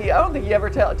don't think he ever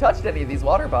touched any of these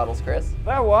water bottles, Chris.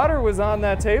 That water was on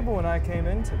that table when I came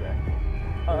in today.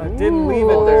 Didn't leave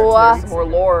it there. Ooh. Some more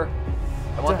lore.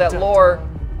 I want that Dun, dun, lore.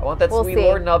 dun. I want that We'll sweet see.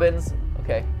 lore nubbins.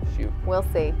 Okay, shoot. We'll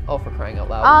see. Oh, for crying out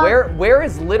loud. Where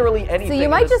is literally anything? So you in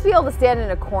might this- just be able to stand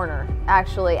in a corner,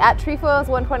 actually. At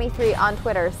Trefoils123 on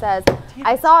Twitter says,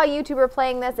 I saw a YouTuber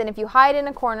playing this, and if you hide in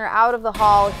a corner out of the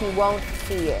hall, he won't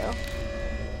see you.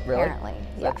 Really? Apparently.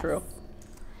 Is that true?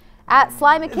 At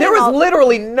Sly McKing, There was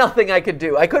literally nothing I could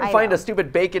do. I couldn't I find know. a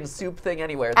stupid bacon soup thing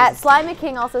anywhere. At This is- Sly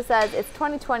McKing also says, it's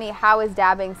 2020, how is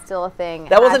dabbing still a thing?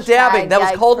 That wasn't Hashtag dabbing. That was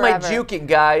yikes called my forever. juking,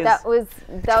 guys. That was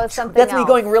something That's me else.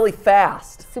 going really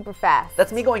fast. super fast.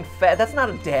 That's me going fast. That's not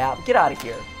a dab. Get out of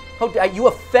here. You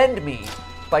offend me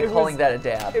by It calling was- that a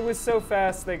dab. It was so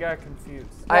fast they got confused.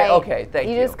 Okay, thank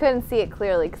you. You just couldn't see it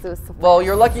clearly because it was so Well,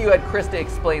 you're lucky you had Chris to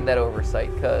explain that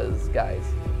oversight, because, guys,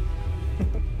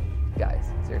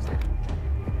 seriously.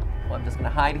 Well, I'm just going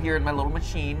to hide here in my little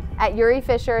machine. At Yuri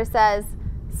Fisher says,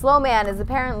 slow man is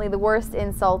apparently the worst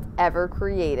insult ever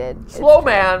created. Slow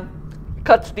man.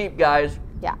 Cuts deep, guys.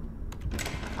 Yeah.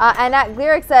 And at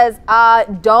Lyric says,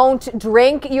 don't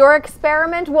drink your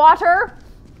experiment water.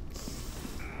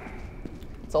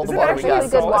 It's all the Is it water we actually got. Really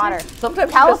good salty? water.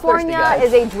 Sometimes California I'm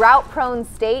just thirsty, is a drought-prone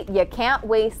state. You can't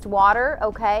waste water,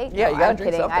 okay? Yeah, you gotta I'm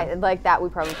drink kidding. something. Like that, we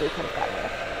probably could have gotten rid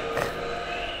of.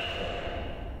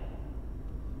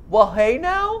 Well, hey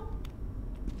now?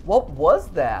 What was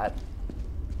that?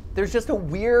 There's just a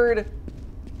weird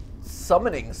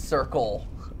summoning circle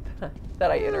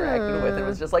that I interacted with. It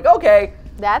was just like, okay,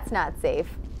 That's not safe.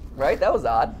 right? That was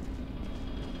odd.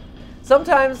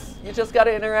 Sometimes you just got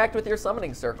to interact with your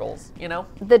summoning circles, you know?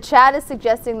 The chat is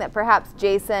suggesting that perhaps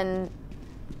Jason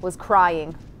was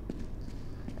crying.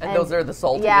 And those are the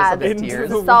saltiness Yeah, of his Into tears.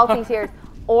 the- Salty tears.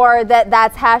 Or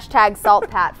that's hashtag salt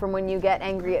pat from when you get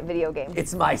angry at video games.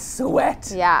 It's my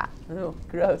sweat. Yeah. Oh,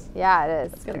 gross. Yeah, it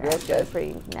is. It's kinda gross, guys.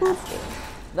 Pretty nasty.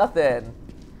 Nothing.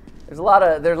 There's a lot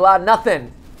of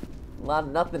nothing. A lot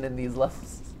of nothing in these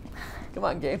levels. Come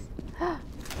on, game. Let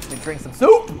me drink some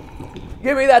soup.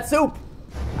 Give me that soup.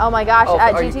 Oh my gosh, Oh,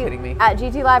 at are you GT kidding me? At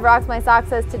GTLive Rocks My Sock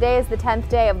says today is the 10th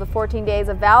day of the 14 days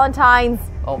of Valentine's.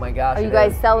 Oh my gosh. Are you it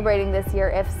guys is. celebrating this year?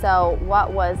 If so,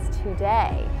 what was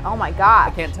today? Oh my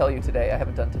gosh. I can't tell you today. I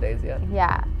haven't done today's yet.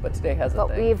 Yeah. But today has a But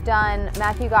thing. we've done,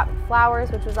 Matthew got me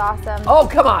flowers, which was awesome. Oh,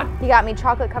 come on. He got me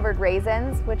chocolate covered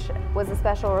raisins, which was a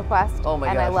special request. Oh my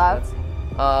and gosh. I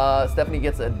love. Stephanie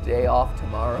gets a day off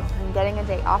tomorrow. I'm getting a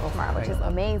day off tomorrow, which is crying out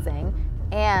loud. amazing.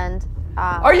 And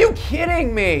Are you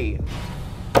kidding me?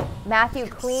 Matthew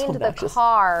cleaned the obnoxious.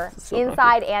 car So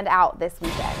inside and out this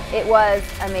weekend. It was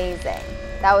amazing.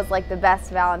 That was like the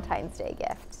best Valentine's Day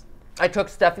gift. I took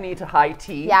Stephanie to high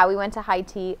tea. Yeah, we went to high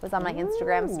tea. It was on my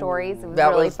Instagram stories. It was That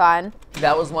really was- fun.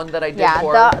 That was one that I did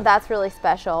for her. Yeah, that's really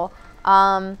special.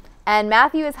 And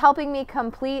Matthew is helping me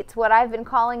complete what I've been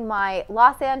calling my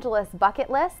Los Angeles bucket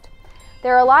list.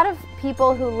 There are a lot of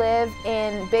people who live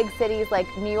in big cities, like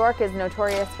New York is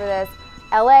notorious for this,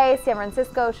 LA, San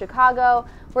Francisco, Chicago,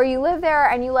 where you live there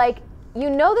and you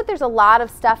know that there's a lot of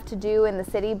stuff to do in the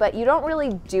city, but you don't really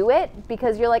do it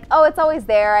because you're like, oh, it's always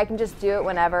there. I can just do it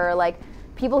whenever. Like,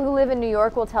 people who live in New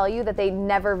York will tell you that they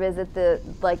never visit the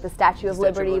Statue of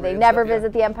Liberty. They never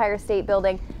visit the Empire State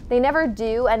Building. They never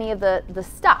do any of the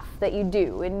stuff that you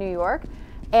do in New York.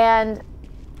 And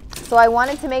so I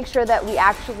wanted to make sure that we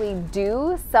actually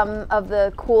do some of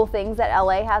the cool things that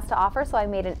LA has to offer. So I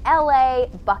made an LA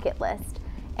bucket list.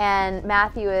 And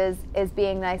Matthew is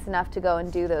being nice enough to go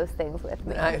and do those things with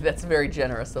me. That's very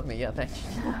generous of me. Yeah, thank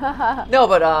you. No,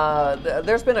 but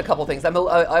there's been a couple things. I'm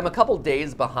a couple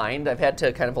days behind. I've had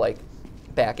to kind of like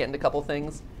back end a couple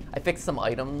things. I fixed some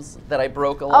items that I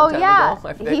broke a long time ago.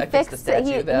 I fixed a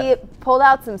statue he pulled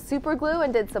out some super glue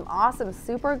and did some awesome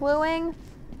super gluing.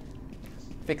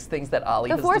 Fix things that Ollie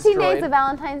has The 14 destroyed. days of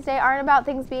Valentine's Day aren't about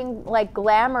things being like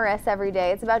glamorous every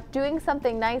day. It's about doing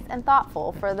something nice and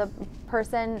thoughtful for the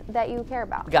person that you care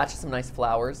about. Got you some nice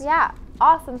flowers. Yeah,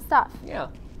 awesome stuff. Yeah.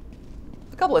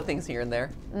 A couple of things here and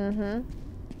there.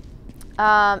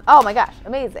 Oh my gosh,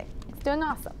 amazing. It's doing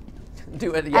awesome.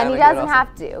 Do it. Yeah, And he like, doesn't awesome.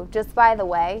 have to, just by the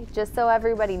way, just so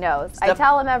everybody knows. I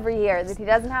tell him every year that he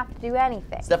doesn't have to do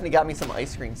anything. Stephanie got me some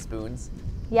ice cream spoons.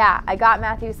 Yeah, I got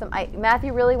Matthew some.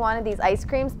 Matthew really wanted these ice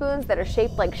cream spoons that are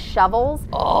shaped like shovels.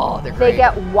 Oh, they're great. They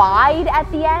get wide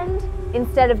at the end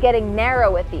instead of getting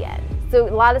narrow at the end. So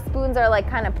a lot of spoons are like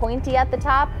kind of pointy at the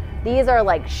top. These are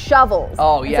like shovels.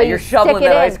 Oh yeah, so you're shoveling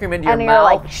that ice cream into your and mouth.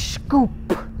 And you're like scoop.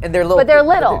 And they're little. But they're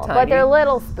little. But But they're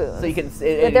little spoons. So you can.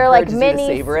 But they're like You mini. to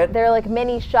savor it. They're like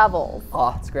mini shovels.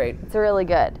 Oh, it's great. It's really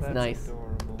good. That's Nice.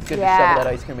 adorable. It's good Yeah. to shovel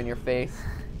that ice cream in your face.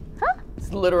 Huh?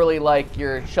 It's literally like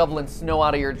you're shoveling snow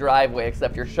out of your driveway,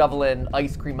 except you're shoveling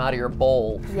ice cream out of your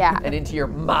bowl. Yeah. And into your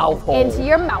mouth hole. Into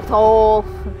your mouth hole.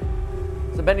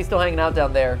 So Bendy's still hanging out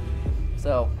down there.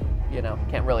 So, you know,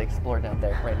 can't really explore down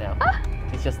there right now.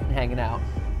 He's just hanging out.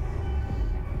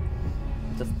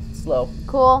 Just slow.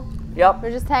 Cool. Yep.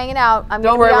 We're just hanging out.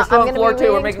 Don't worry, we're still on floor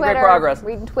 2. We're making great progress.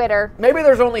 Reading Twitter. Maybe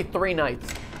there's only 3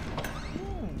 nights.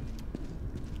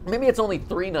 Maybe it's only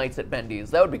 3 nights at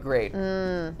Bendy's. That would be great.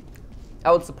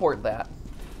 I would support that.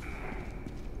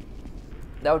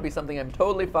 That would be something I'm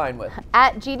totally fine with.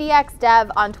 At GDXDev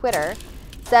on Twitter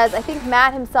says, I think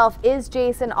Matt himself is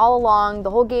Jason all along. The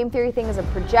whole game theory thing is a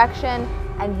projection,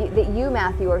 and that you,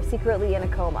 Matthew, are secretly in a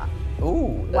coma.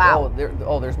 Ooh. Wow.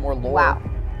 There's more lore. Wow.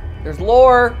 There's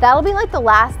lore. That'll be like the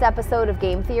last episode of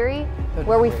Game Theory, That'd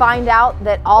where be we great. find out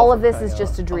that all of this is Crying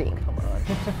just a out. dream. Oh,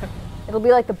 come on. It'll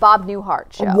be like the Bob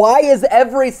Newhart show. Why is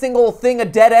every single thing a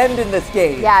dead end in this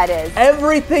game? Yeah, it is.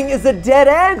 Everything is a dead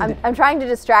end. I'm trying to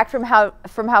distract from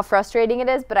how frustrating it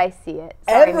is, but I see it.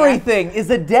 Sorry, man. Everything is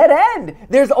a dead end.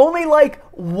 There's only like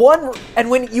one, and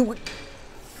when you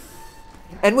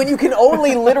can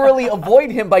only literally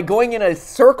avoid him by going in a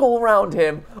circle around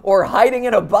him or hiding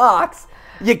in a box,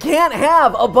 you can't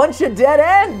have a bunch of dead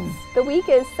ends. The week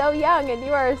is so young, and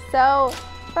you are so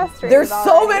frustrated. There's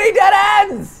so many dead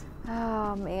ends.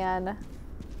 Oh man.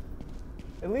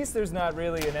 At least there's not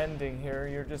really an ending here.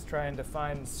 You're just trying to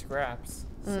find scraps.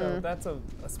 So that's a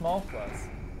small plus.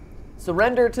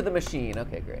 Surrender to the machine.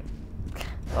 Okay, great.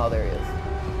 Oh, there he is.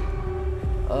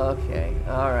 Okay,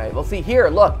 all right. Well, see here,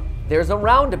 look. There's a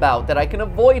roundabout that I can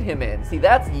avoid him in. See,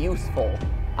 that's useful.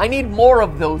 I need more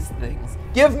of those things.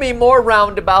 Give me more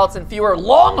roundabouts and fewer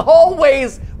long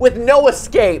hallways with no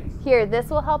escape. Here, this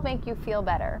will help make you feel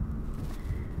better.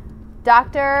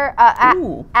 Dr.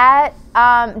 At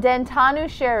Dentanu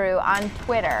Sheru on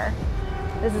Twitter.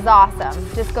 This is awesome.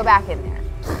 Just go back in there.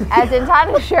 At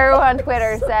Dentanu Sheru on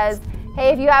Twitter says,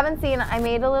 hey, if you haven't seen, I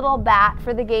made a little bat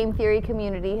for the game theory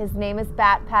community. His name is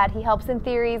BatPat. He helps in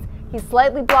theories. He's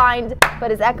slightly blind,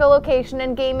 but his echolocation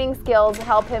and gaming skills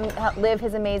help him live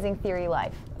his amazing theory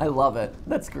life. I love it.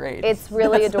 That's great. It's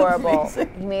really That's adorable.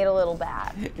 amazing. He made a little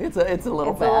bat. It's a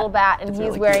little It's bat. a little bat, and It's he's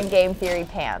really wearing cute. game theory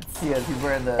pants. Yes, he's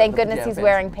wearing the. Thank the goodness pajama he's pants.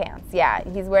 wearing pants. Yeah,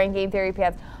 he's wearing game theory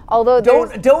pants. Although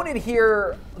there's, Don't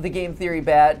adhere the game theory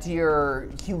bat to your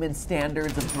human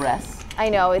standards of dress. I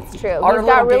know it's true. Our He's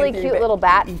got little really game theory cute bat, little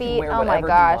bat he can feet. wear Oh my whatever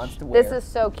he gosh, wants to this wear. is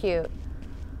so cute.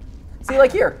 See,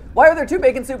 like here, why are there 2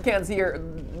 bacon soup cans here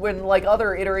when, like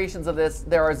other iterations of this,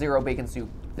 there are 0 bacon soup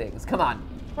things? Come on.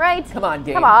 Right? Come on,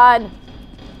 game. Come on.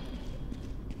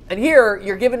 And here,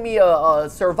 you're giving me a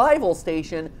survival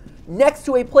station next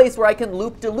to a place where I can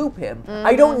loop-de-loop him.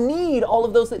 I don't need all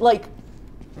of those, like,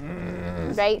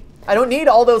 Right? I don't need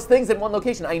all those things in one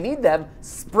location. I need them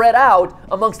spread out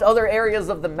amongst other areas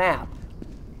of the map.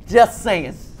 Just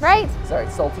saying. Right? Sorry,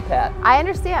 salty Pat. I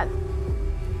understand.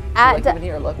 Like even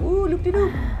here, look, ooh,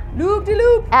 loop-de-loop,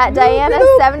 loop-de-loop. At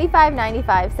loop-de-loop.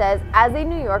 Diana7595 says, as a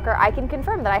New Yorker, I can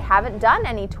confirm that I haven't done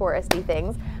any touristy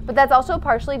things, but that's also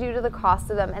partially due to the cost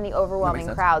of them and the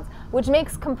overwhelming crowds, which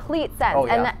makes complete sense. Oh,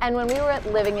 yeah. And when we were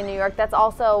living in New York, that's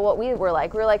also what we were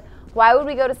like. We were like, why would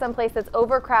we go to some place that's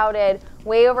overcrowded,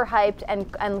 way overhyped,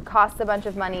 and costs a bunch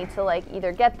of money to like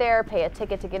either get there, pay a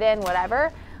ticket to get in,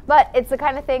 whatever. But it's the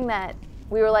kind of thing that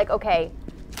we were like, okay,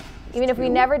 even if we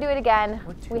never do it again,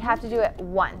 we have to do it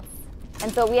once.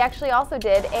 And so we actually also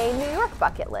did a New York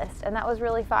bucket list, and that was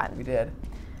really fun. We did.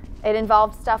 It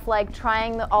involved stuff like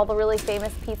trying all the really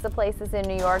famous pizza places in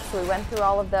New York, so we went through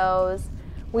all of those.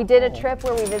 We did a trip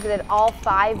where we visited all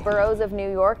 5 boroughs of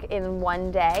New York in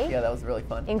one day. Yeah, that was really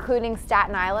fun. Including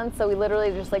Staten Island. So we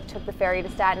literally just like took the ferry to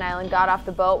Staten Island, got off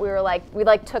the boat. We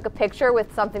took a picture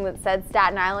with something that said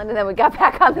Staten Island, and then we got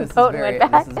back on the boat and went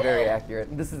back. This is very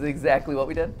accurate. This is exactly what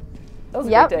we did. That was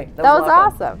a Yep, great day. that was a lot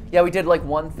of fun. awesome. Yeah, we did like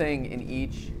one thing in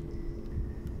each.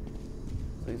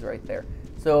 So he's right there.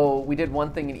 So we did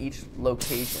one thing in each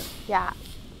location. Yeah.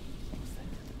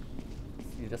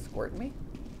 You just squirting me?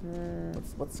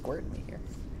 What's squirting me here?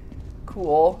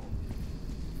 Cool.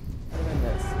 What did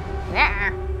I miss?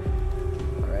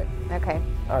 Nah. All right. Okay.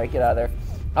 All right, get out of there.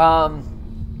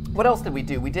 What else did we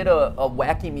do? We did a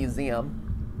wacky museum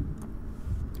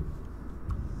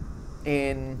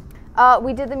in.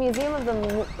 We did the Museum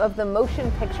of the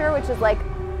Motion Picture, which is like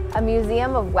a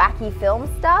museum of wacky film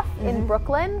stuff in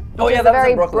Brooklyn. Oh, yeah, which is that a was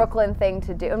very in Brooklyn. Brooklyn thing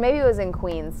to do. Or maybe it was in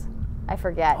Queens. I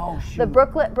forget. Oh, shoot. The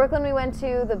Brooklyn we went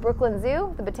to the Brooklyn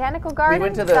Zoo, the Botanical Garden, We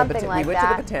went to the something like we went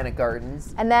that. to the Botanic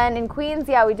Gardens. And then in Queens,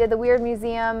 yeah, we did the Weird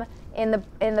Museum. In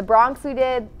the Bronx, we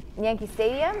did Yankee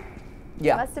Stadium.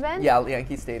 Yeah. Must have been. Yeah,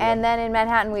 Yankee Stadium. And then in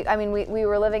Manhattan, we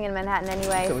were living in Manhattan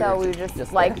anyway, So we so were we just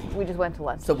just there. we just went to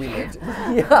lunch. So we lived.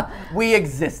 Yeah, we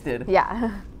existed.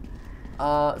 Yeah.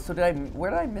 So where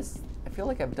did I miss? I feel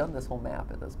like I've done this whole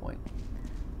map at this point.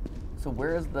 So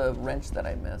where is the wrench that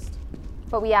I missed?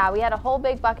 But we had a whole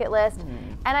big bucket list,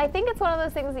 and I think it's one of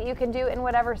those things that you can do in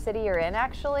whatever city you're in,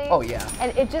 actually. Oh, yeah.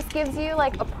 And it just gives you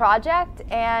like a project,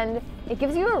 and it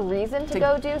gives you a reason to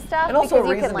go do stuff. And also a because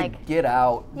you reason can like to get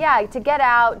out. yeah, to get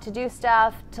out, to do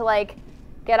stuff, to like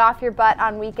get off your butt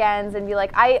on weekends and be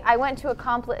like, I went to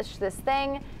accomplish this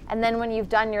thing, and then when you've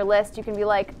done your list, you can be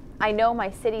like, I know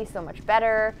my city so much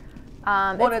better.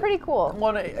 It's pretty cool.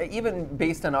 Even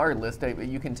based on our list,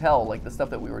 you can tell like the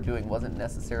stuff that we were doing wasn't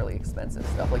necessarily expensive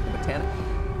stuff. Like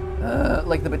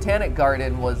the Botanic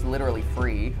Garden was literally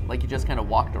free. Like you just kind of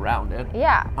walked around it.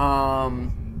 Yeah.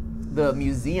 The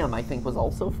museum I think was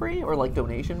also free, or like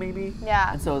donation maybe.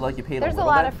 Yeah. And so like you paid There's a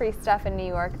little a lot bit. of free stuff in New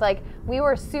York. Like we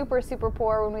were super, super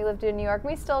poor when we lived in New York.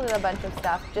 We still did a bunch of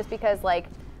stuff just because like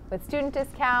with student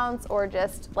discounts or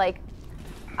just like,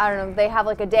 I don't know, they have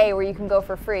like a day where you can go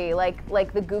for free. Like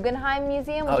the Guggenheim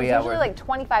Museum, which is usually like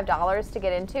 $25 to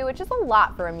get into, which is a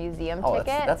lot for a museum ticket.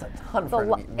 That's a ton for a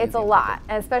museum It's a lot, ticket.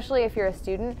 and especially if you're a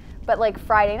student. But like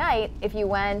Friday night, if you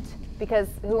went, because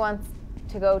who wants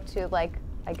to go to like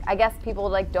I guess people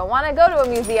like don't want to go to a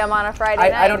museum on a Friday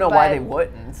night. I don't know why they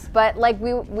wouldn't. But like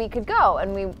we could go,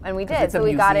 and we did, it's a so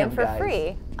we got in museum, for guys.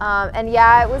 free. And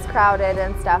yeah, it was crowded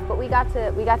and stuff, but we got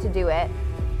to do it.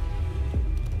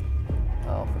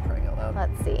 Oh, for crying out loud.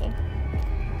 Let's see.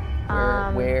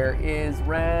 Where is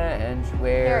wrench?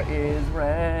 Where is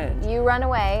wrench? You run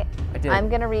away. I did. I'm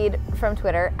gonna read from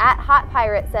Twitter.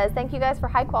 @HotPirate says, "Thank you guys for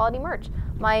high quality merch.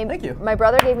 Thank you. My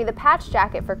brother gave me the patch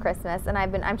jacket for Christmas, and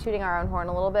I'm shooting our own horn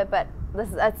a little bit, but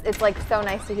it's like so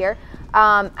nice to hear.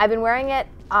 I've been wearing it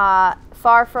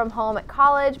far from home at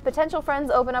college. Potential friends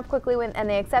open up quickly and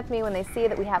they accept me when they see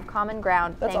that we have common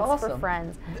ground. That's Thanks awesome. for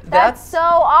friends. That's- That's so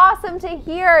awesome to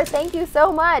hear. Thank you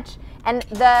so much. And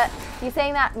you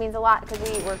saying that means a lot because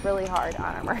we work really hard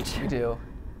on our merch. We do.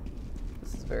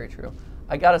 This is very true.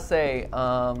 I gotta say,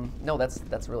 no,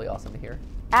 that's really awesome to hear.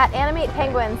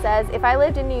 @AnimatePenguin says, if I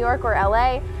lived in New York or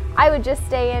LA, I would just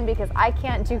stay in because I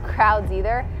can't do crowds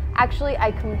either. Actually,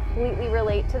 I completely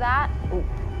relate to that.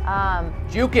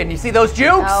 Jukin', you see those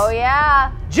jukes? Oh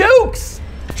yeah. Jukes!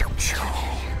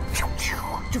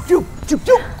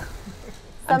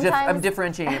 I'm Sometimes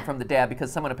differentiating it from the dab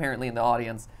because someone apparently in the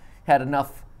audience had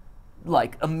enough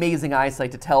like amazing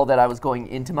eyesight to tell that I was going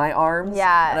into my arms.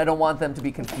 Yeah. And I don't want them to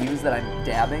be confused that I'm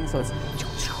dabbing, so it's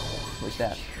like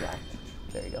that. Yeah.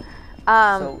 There you go.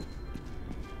 So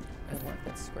I want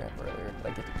that scrap earlier. Did I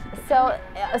get to keep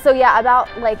it? So yeah, about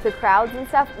like the crowds and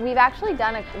stuff. We've actually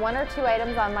done one or two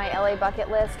items on my LA bucket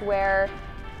list where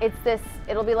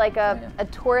it'll be like a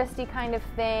touristy kind of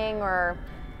thing or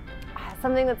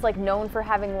something that's like known for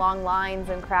having long lines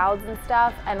and crowds and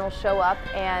stuff, and it'll show up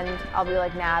and I'll be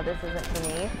like, nah, this isn't for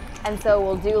me. And so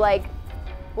we'll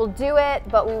do it,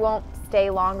 but we won't stay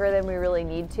longer than we really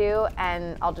need to,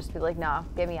 and I'll just be like, no,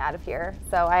 get me out of here.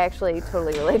 So I actually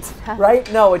totally relate to that.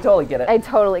 Right? No, I totally get it. I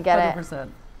totally get 100%.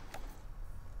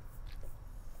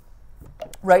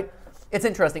 Right? It's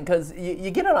interesting because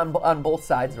you get it on both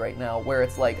sides right now, where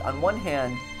it's like, on one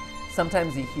hand,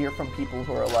 sometimes you hear from people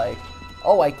who are like,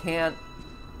 oh, I can't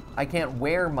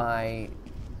wear my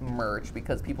merch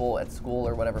because people at school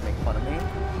or whatever make fun of me,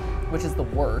 which is the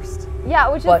worst. Yeah,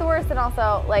 which is the worst, and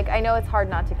also, like, I know it's hard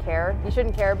not to care. You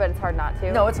shouldn't care, but it's hard not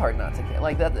to. No, it's hard not to care.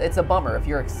 Like, it's a bummer if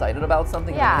you're excited about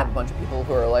something and you have a bunch of people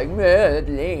who are like, meh,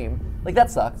 lame. Like,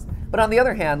 that sucks. But on the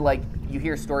other hand, like, you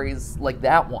hear stories like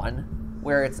that one,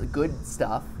 where it's good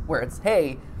stuff, where it's,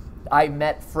 hey, I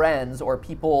met friends or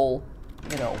people,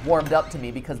 you know, warmed up to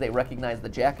me because they recognized the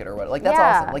jacket or whatever. Like, that's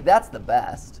awesome. Like, that's the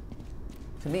best.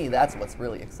 To me, that's what's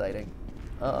really exciting.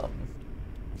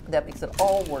 That makes it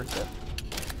all worth it.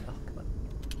 Oh, come on.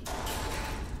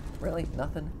 Really?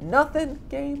 Nothing? Nothing,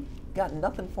 game? Got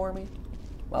nothing for me?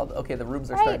 Well, okay, the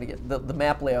rooms are starting to get, the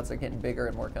map layouts are getting bigger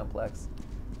and more complex,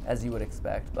 as you would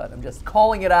expect, but I'm just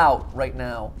calling it out right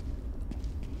now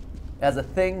as a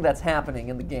thing that's happening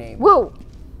in the game. Woo!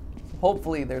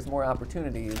 Hopefully there's more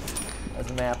opportunities as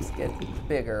the maps get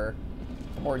bigger,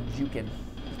 more jukin'.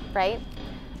 Right?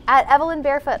 At Evelyn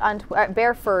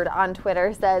Bareford on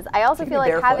Twitter says, I also feel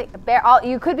like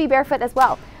you could be barefoot as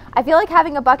well. I feel like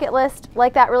having a bucket list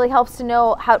like that really helps to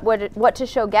know what to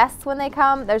show guests when they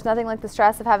come. There's nothing like the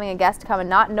stress of having a guest come and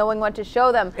not knowing what to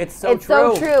show them. It's so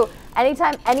true.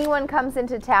 Anytime anyone comes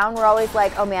into town, we're always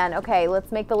like, oh man, okay,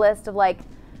 let's make the list of like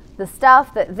the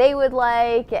stuff that they would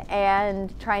like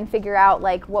and try and figure out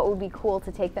like what would be cool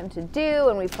to take them to do,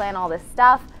 and we plan all this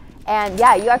stuff. And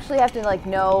yeah, you actually have to like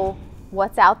know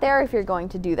what's out there if you're going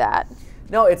to do that.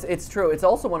 No, it's true. It's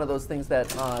also one of those things that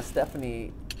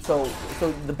Stephanie, so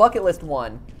the bucket list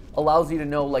one allows you to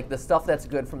know like the stuff that's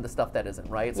good from the stuff that isn't,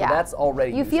 right? So that's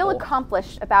already you feel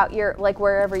accomplished about your like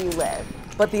wherever you live.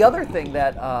 But the other thing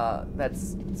that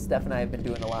Steph and I have been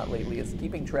doing a lot lately is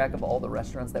keeping track of all the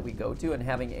restaurants that we go to and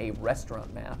having a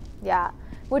restaurant map. Yeah,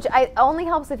 which only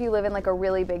helps if you live in like a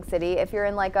really big city. If you're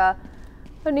in like a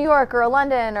New York or a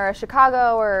London or a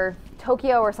Chicago or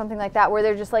Tokyo or something like that, where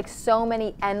there's just like so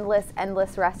many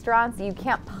endless restaurants, you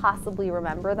can't possibly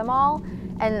remember them all.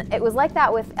 And it was like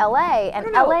that with LA,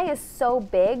 and LA is so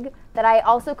big that I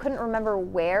also couldn't remember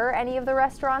where any of the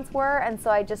restaurants were, and so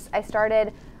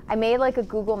I made like a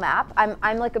Google map.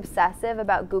 I'm like obsessive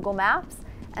about Google Maps,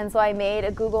 and so I made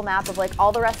a Google map of like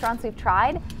all the restaurants we've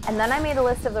tried, and then I made a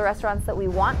list of the restaurants that we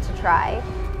want to try,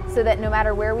 so that no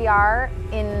matter where we are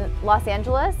in Los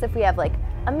Angeles, if we have like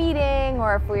a meeting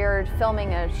or if we're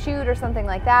filming a shoot or something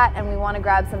like that and we want to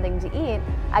grab something to eat,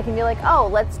 I can be like, oh,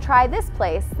 let's try this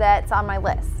place that's on my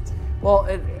list. Well,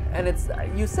 and it's,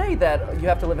 you say that you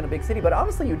have to live in a big city, but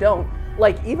honestly you don't.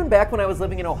 Like, even back when I was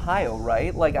living in Ohio,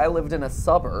 right? Like, I lived in a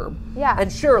suburb. Yeah.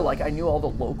 And sure, like, I knew all the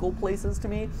local places to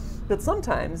me, but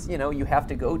sometimes, you know, you have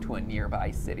to go to a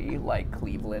nearby city, like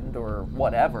Cleveland or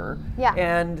whatever. Yeah.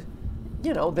 And,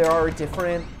 you know, there are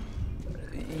different,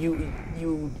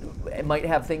 you might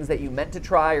have things that you meant to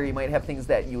try, or you might have things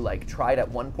that you, like, tried at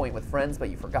one point with friends, but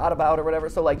you forgot about or whatever.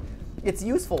 So, like, it's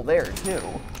useful there, too.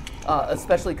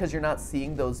 Especially because you're not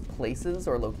seeing those places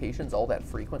or locations all that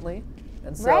frequently.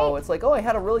 And so it's like, oh, I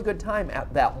had a really good time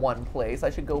at that one place.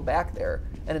 I should go back there.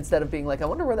 And instead of being like, I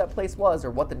wonder where that place was or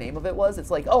what the name of it was,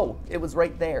 it's like, oh, it was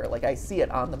right there. Like, I see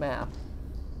it on the map.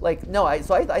 Like, no, I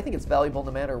think it's valuable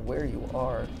no matter where you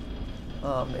are.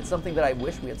 It's something that I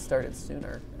wish we had started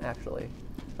sooner, actually.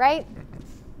 Right?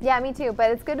 Yeah, me too.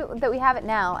 But it's good that we have it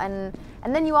now. And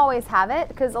then you always have it,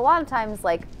 because a lot of times,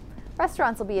 like,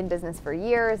 restaurants will be in business for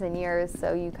years and years,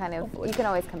 so you kind of, you can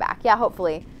always come back. Yeah,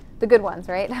 hopefully. The good ones,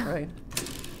 right? Right.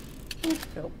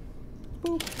 Nope.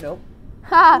 Boop. Nope.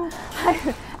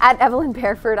 At Evelyn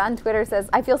Bareford on Twitter says,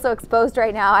 I feel so exposed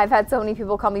right now. I've had so many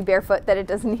people call me barefoot that it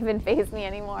doesn't even faze me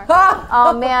anymore.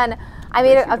 Oh man, I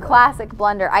made a classic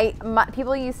blunder.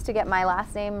 People used to get my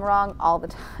last name wrong all the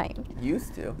time.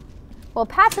 Used to? Well,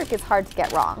 Patrick is hard to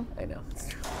get wrong. I know. It's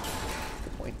true.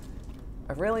 Good point.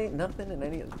 I've really nothing in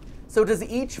any of them. So does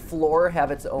each floor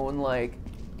have its own, like,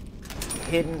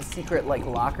 hidden secret, like,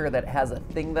 locker that has a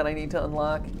thing that I need to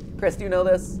unlock? Chris, do you know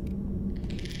this?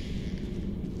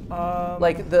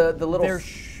 Like the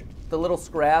little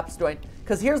scraps.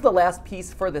 Because here's the last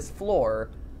piece for this floor,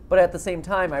 but at the same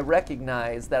time, I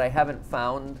recognize that I haven't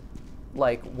found,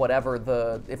 like, whatever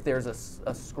if there's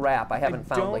a scrap, I haven't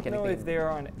found, like, anything. I don't know if they're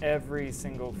on every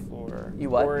single floor. You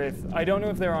what? Or I don't know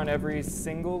if they're on every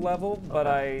single level, but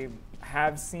I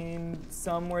have seen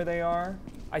some where they are.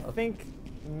 I think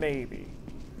maybe.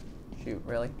 Shoot,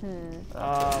 really?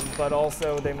 But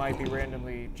also they might be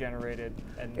randomly generated.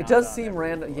 And It does seem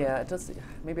random. Yeah, it does.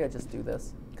 Maybe I just do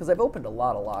this. Because I've opened a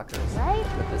lot of lockers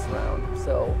with this round.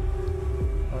 So,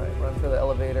 all right, run for the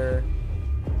elevator.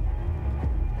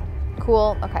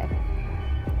 Cool. Okay.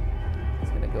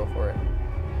 Just going to go for it.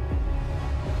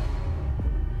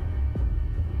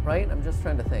 Right? I'm just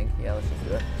trying to think. Yeah, let's just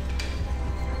do it.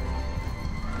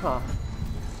 Huh.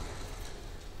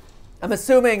 I'm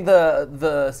assuming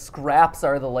the scraps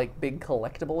are the like big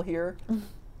collectible here. Yeah,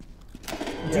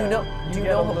 Do you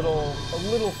know a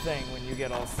little thing when you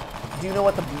get all set. Do you know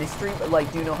what the mystery do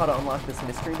you know how to unlock this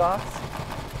mystery box?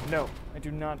 No, I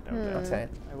do not know that. Okay.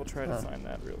 I will try to find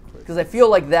that real quick. Because I feel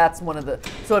like that's one of the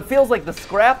so it feels like the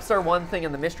scraps are one thing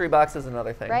and the mystery box is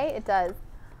another thing. Right? It does.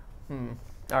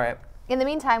 All right. In the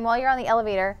meantime, while you're on the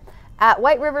elevator,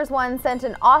 White Rivers 1 sent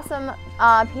an awesome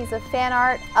piece of fan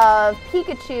art of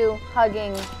Pikachu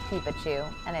hugging Pikachu,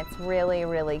 and it's really,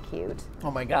 really cute.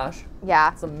 Oh my gosh.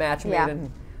 Yeah. It's a match made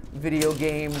in video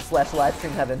game / live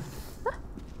stream heaven.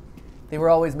 They were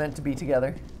always meant to be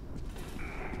together.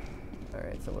 All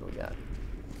right, so what do we got?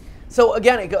 So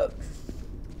again, the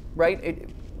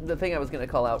thing I was going to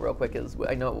call out real quick is,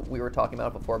 I know we were talking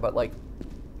about it before, but like,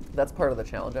 that's part of the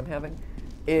challenge I'm having,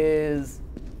 is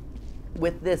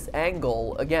with this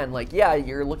angle, again, like, yeah,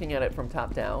 you're looking at it from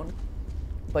top down,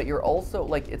 but you're also,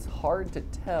 like, it's hard to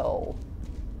tell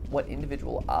what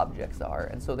individual objects are.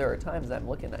 And so there are times I'm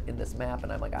looking in this map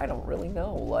and I'm like, I don't really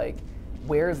know, like,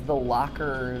 where's the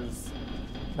lockers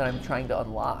that I'm trying to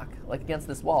unlock? Like, against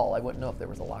this wall, I wouldn't know if there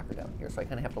was a locker down here, so I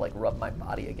kind of have to, like, rub my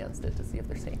body against it to see if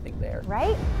there's anything there.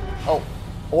 Right? Oh,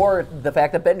 or the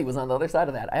fact that Bendy was on the other side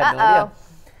of that. I have no idea.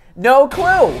 No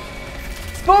clue!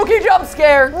 Spooky jump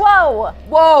scare! Whoa!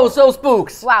 Whoa, so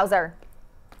spooks. Wowzer.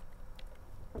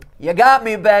 You got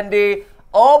me, Bendy.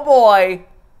 Oh boy.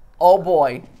 Oh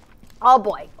boy. Oh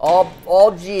boy.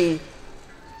 Oh gee.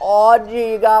 Oh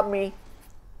gee, you got me.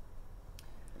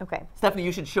 Okay. Stephanie,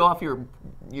 you should show off your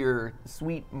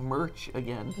sweet merch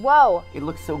again. Whoa. It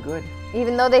looks so good.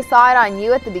 Even though they saw it on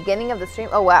you at the beginning of the stream.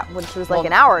 Oh wow, which was like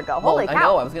an hour ago. Holy cow. I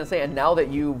know, I was gonna say, and now that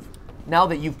you've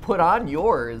put on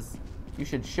yours, you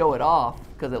should show it off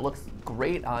because it looks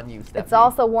great on you, Stephanie. It's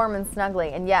also warm and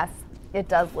snuggly, and yes, it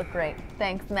does look great.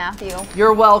 Thanks, Matthew.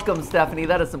 You're welcome, Stephanie.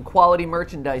 That is some quality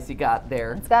merchandise you got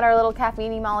there. It's got our little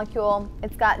caffeine molecule.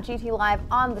 It's got GTLive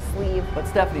on the sleeve. But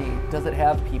Stephanie, does it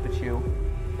have Pikachu?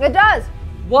 It does.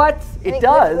 What? It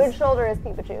does? Which shoulder is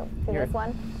Pikachu? See this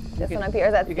one? This one up here?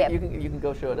 Is that Skip? You can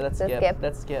go show it. That's Skip.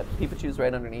 That's Skip. Pikachu's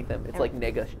right underneath him. It's like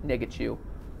Negachu.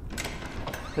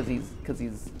 Because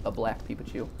he's a black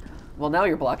Pikachu. Well, now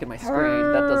you're blocking my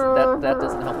screen. That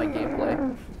doesn't help my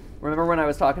gameplay. Remember when I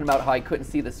was talking about how I couldn't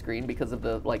see the screen because of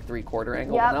the like 3/4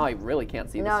 angle? Yep. Well, now I really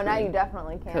can't see the screen. No, now you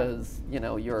definitely can. Because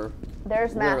you're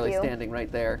There's literally Matthew. standing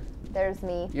right there. There's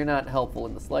me. You're not helpful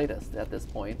in the slightest at this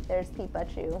point. There's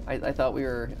Pikachu. I thought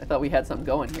we had something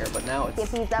going here, but now it's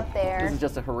Skippy's up there. This is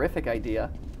just a horrific idea.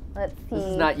 Let's see. This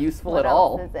is not useful what at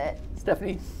all. Else is it?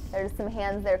 Stephanie. There's some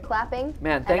hands there clapping.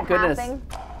 Man, thank goodness. Happing.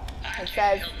 It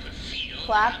says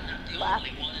clap, clap,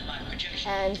 and a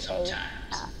half.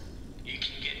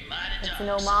 It's an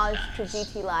homage to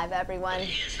GTLive, everyone.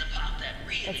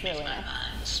 It's really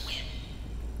nice.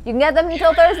 You can get them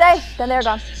until Thursday, then they're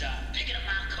gone.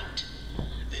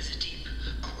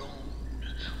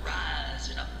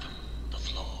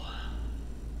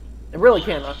 It really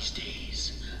can't.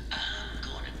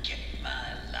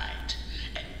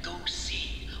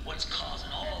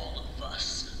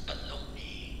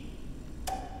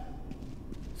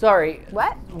 Sorry.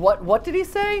 What? What did he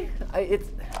say?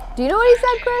 Do you know what he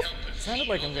said, Chris? It sounded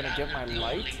like I'm gonna get my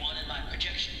light.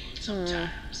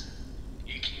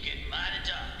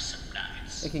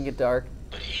 It can get dark.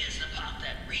 But here's the part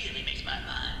that really makes my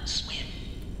mind swim.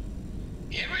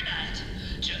 Every night,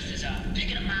 just as I'm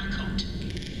picking up my coat,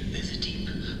 there's a deep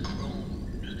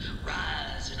groan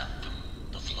rising up from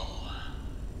the floor.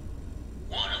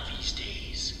 One of these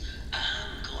days,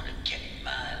 I'm gonna get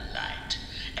my light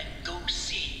and go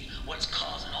see what's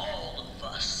causing all of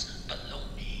us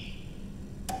baloney.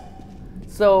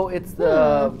 So it's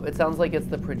the. It sounds like it's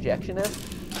the projectionist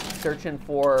searching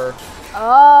for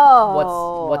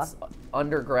what's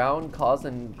underground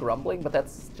causing grumbling, but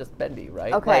that's just Bendy,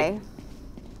 right? Okay. Like,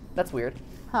 that's weird.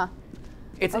 Huh.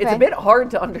 It's Okay. a bit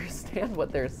hard to understand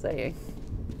what they're saying.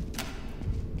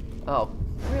 Oh,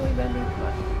 really, Bendy? Come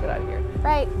on, get out of here.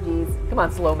 Right? Jeez. Come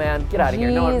on, slow man, get out of here.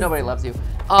 Jeez. Nobody loves you.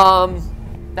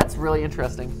 That's really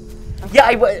interesting. Yeah,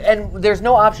 and there's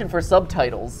no option for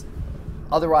subtitles.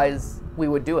 Otherwise, we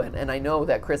would do it. And I know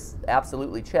that Chris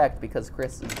absolutely checked because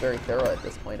Chris is very thorough at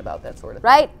this point about that sort of thing.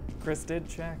 Right? Chris did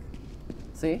check.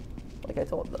 See? Like I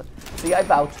told you. See, I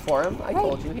vouched for him. I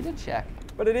told you he did check.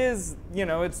 But it is, you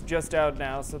know, it's just out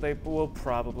now, so they will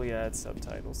probably add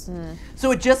subtitles.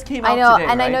 So it just came out I know, today,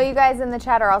 and right? I know you guys in the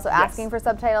chat are also Yes. asking for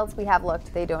subtitles. We have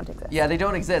looked; they don't exist. Yeah, they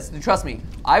don't exist. Trust me,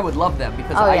 I would love them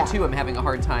because Oh, I yeah. too am having a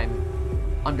hard time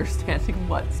understanding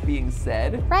what's being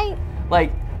said. Right?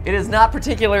 Like, it is not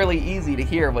particularly easy to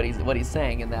hear what he's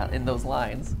saying in those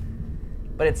lines.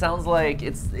 But it sounds like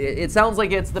it's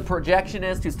the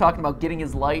projectionist who's talking about getting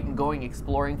his light and going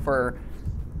exploring for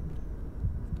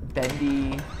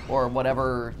Bendy or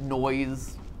whatever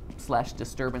noise /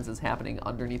 disturbance is happening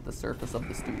underneath the surface of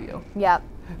the studio. Yep.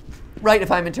 Right,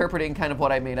 if I'm interpreting kind of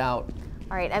what I made out.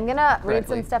 All right, I'm gonna read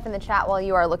Correctly. some stuff in the chat while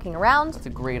you are looking around. It's a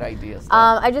great idea. Steph.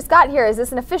 I just got here. Is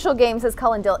this an official game? Says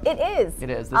Cullen Dill. It is. It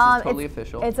is. This is totally it's-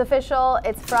 official. It's official.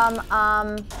 It's from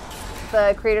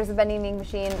the creators of Bendy and the Ink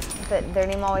Machine. Their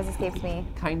name always escapes me.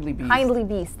 Kindly Beast. Kindly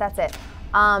Beast. That's it.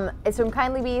 It's from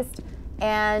Kindly Beast,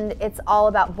 and it's all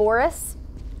about Boris.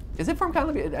 Is it from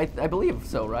Kindly Beast? I believe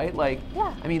so, right? Like,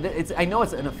 Yeah. I mean, I know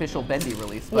it's an official Bendy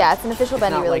release. But Yeah, it's an official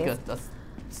Bendy not release. like a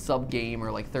sub game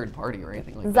or like third party or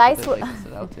anything like Zeiss that. will- They license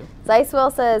it out to. Zeiss Will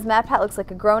says Matt Pat looks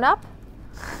like a grown-up.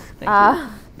 Thank you.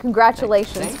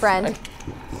 Congratulations, Thanks. friend.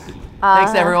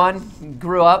 Thanks, everyone.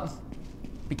 Grew up,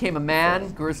 became a man,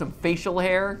 grew some facial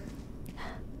hair.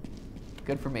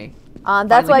 Good for me. That's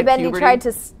Finally why hit Bendy puberty. tried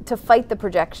to fight the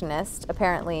projectionist.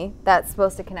 Apparently, that's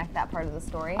supposed to connect that part of the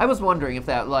story. I was wondering if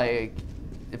that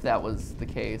was the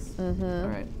case. Mm-hmm. All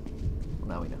right. Well,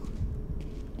 now we know.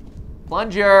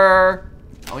 Plunger.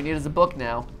 All we need is a book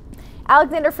now.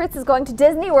 Alexander Fritz is going to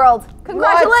Disney World.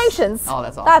 Congratulations! Oh,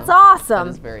 that's awesome. That's awesome.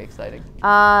 That is very exciting.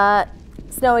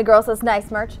 Snowy Girl says nice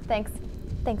merch. Thanks,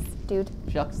 dude.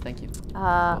 Shucks, thank you.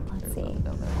 Let's There's see. nothing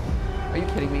down there. Are you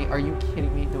kidding me? Are you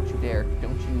kidding me? Don't you dare.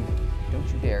 Don't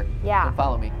you dare. Yeah. Don't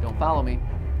follow me. Don't follow me.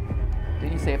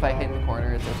 Didn't you say if I hit in the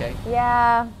corner, it's okay?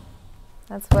 Yeah,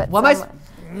 that's what. What am I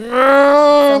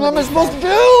somebody supposed said. to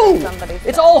do? Somebody It's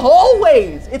said. all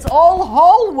hallways. It's all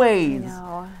hallways.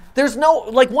 No, There's no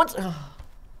once.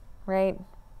 right?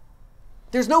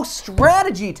 There's no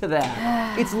strategy to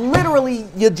that. It's literally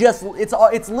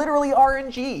it's literally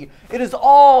RNG. It is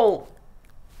all.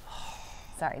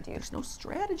 Sorry, dude. There's no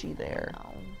strategy there,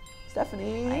 No.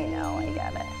 Stephanie. I know, I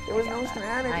get it. There was no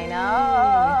strategy. I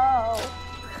know.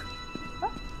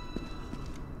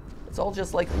 It's all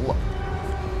just like. You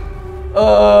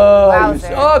Wowzer.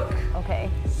 suck. Okay.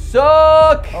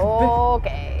 Suck.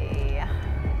 Okay.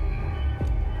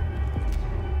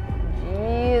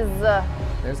 Jeez.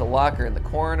 There's a locker in the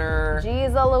corner.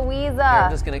 Jeez, Here, Louisa.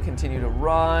 I'm just gonna continue to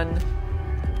run.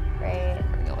 Great.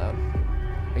 Crying out loud.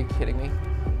 Are you kidding me?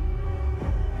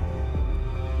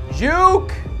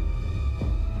 Juke!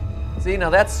 See, now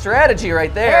that's strategy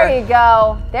right there. There you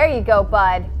go. There you go,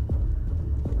 bud.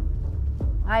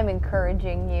 I'm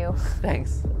encouraging you.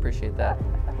 Thanks, appreciate that.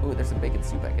 Ooh, there's some bacon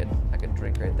soup I could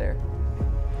drink right there.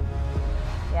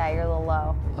 Yeah, you're a little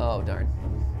low. Oh darn.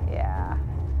 Yeah.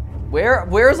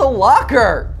 Where's a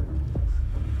locker?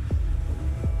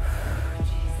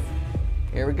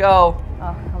 Here we go.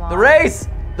 Oh, come on. The race!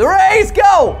 The race!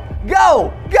 Go!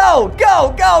 Go! Go!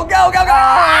 Go! Go! Go! Go!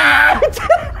 Go!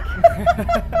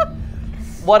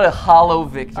 What a hollow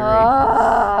victory.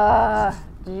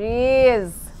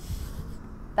 Jeez.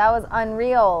 That was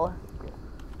unreal.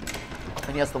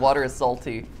 And yes, the water is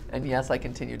salty. And yes, I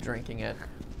continue drinking it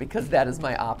because that is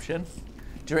my option.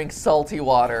 Drink salty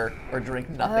water or drink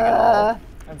nothing at all.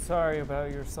 I'm sorry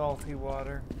about your salty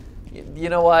water. You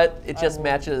know what? It just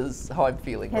matches how I'm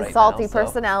feeling His right salty now. so,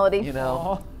 personality. You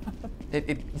know,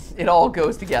 it all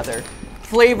goes together.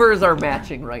 Flavors are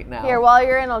matching right now. Here, while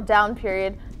you're in a down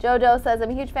period, Jojo says, I'm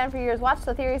a huge fan for years. Watch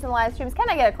the Theories and live streams. Can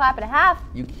I get a clap and a half?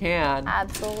 You can.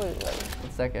 Absolutely.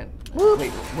 1 second.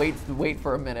 Wait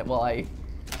for a minute while I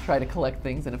try to collect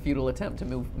things in a futile attempt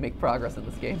to make progress in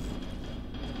this game.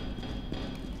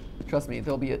 Trust me,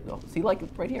 there'll be see, like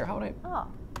right here. How would I?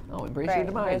 Oh, Embrace Great, your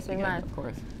demise. embrace your Again, demise. of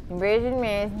course. embrace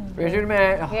me. Embrace your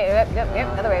demise. Oh. Yep.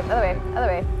 Other way. Other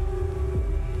way.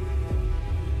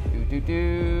 Do do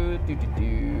do do do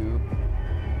do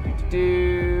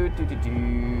do do do do do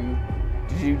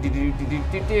do do do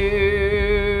do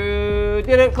do.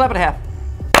 Did it? Clap and a half.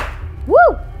 Woo!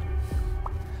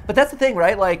 But that's the thing,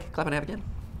 right? Like clap and a half again.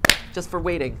 Just for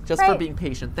waiting. Just for Right. being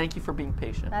patient. Thank you for being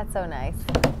patient. That's so nice.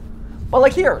 Well,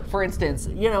 like here, for instance,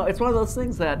 you know, it's one of those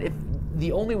things that if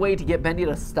the only way to get Bendy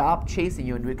to stop chasing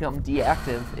you and become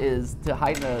deactive is to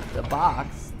hide in a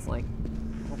box, it's like,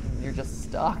 well, you're just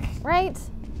stuck. Right?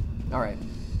 All right.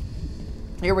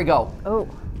 Here we go. Oh.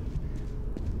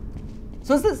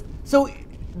 So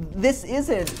this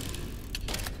isn't,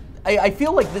 I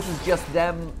feel like this is just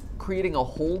them creating a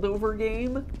holdover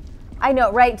game. I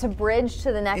know, right? To bridge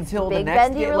to the next Until big the next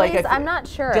Bendy game, release? I'm not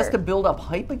sure. Just to build up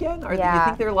hype again? Or Yeah. you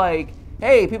think they're like,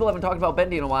 hey, people haven't talked about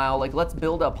Bendy in a while, like let's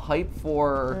build up hype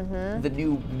for the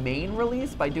new main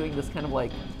release by doing this kind of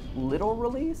like little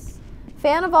release?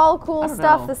 Fan of all cool I don't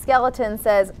stuff, know. the skeleton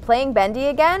says, playing Bendy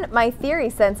again? My theory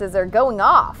senses are going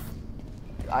off.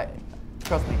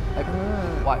 Trust me.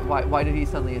 Why did he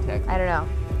suddenly attack me? I don't know.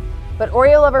 But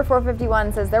Oreo Lover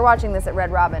 451 says they're watching this at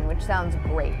Red Robin, which sounds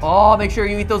great. Oh, make sure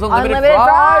you eat those unlimited, Unlimited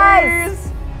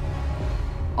fries!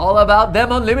 All about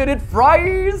them unlimited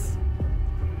fries!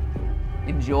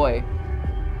 Enjoy.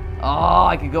 Oh,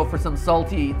 I could go for some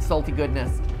salty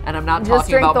goodness. And I'm not Just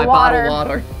talking drink about the my water.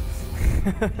 bottled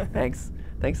water. Thanks.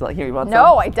 Thanks a lot. Here, you want some? No,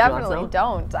 I You want definitely some?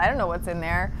 don't. I don't know what's in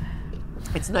there.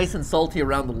 It's nice and salty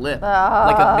around the lip.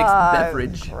 Like a mixed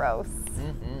beverage. Gross.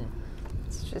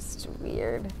 It's just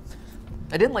weird.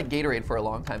 I didn't like Gatorade for a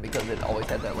long time because it always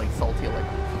had that like salty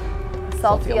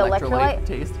Salty electrolyte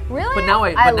taste. Really? But now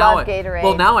I love Gatorade.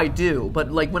 Well, now I do.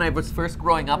 But like when I was first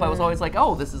growing up, I was always like,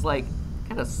 oh, this is like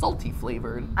kind of salty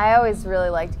flavored. I always really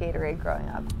liked Gatorade growing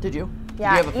up. Did you?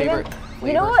 Yeah, Did you have a favorite you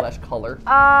flavor know what? / color?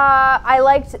 I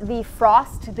liked the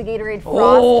Frost, the Gatorade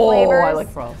Frost flavors. I like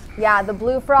Frost. Yeah, the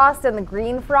blue Frost and the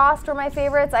green Frost were my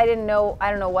favorites. I don't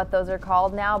know what those are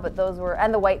called now, but those were,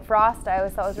 and the white Frost I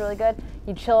always thought was really good.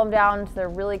 You chill them down until they're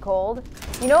really cold.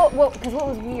 You know what, because what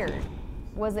was weird?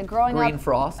 Was it growing up? Green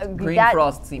Frost? Green that-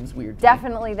 Frost seems weird to me,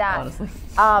 Definitely that. honestly.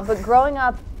 But growing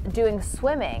up doing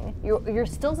swimming, you're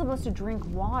still supposed to drink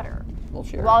water Well,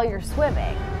 sure. while you're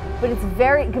swimming, but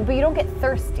but you don't get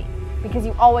thirsty because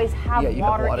you always have, Yeah, you have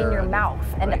water water in your on you.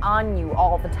 mouth and Right. on you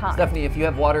all the time. Stephanie, if you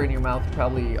have water in your mouth, you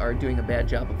probably are doing a bad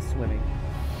job of swimming.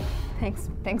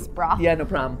 Thanks, brah. Yeah, no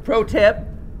problem. Pro tip,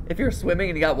 if you're swimming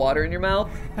and you got water in your mouth,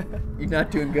 you're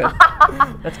not doing good.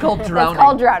 That's called drowning. That's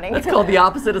called drowning. That's called the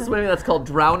opposite of swimming. That's called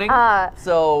drowning.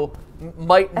 So,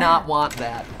 might not want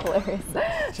that. Hilarious.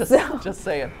 Just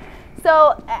saying.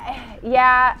 So,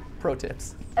 yeah, Pro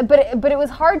tips. but it was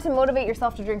hard to motivate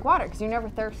yourself to drink water because you're never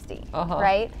thirsty,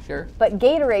 right? Sure. But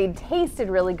Gatorade tasted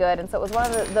really good, and so it was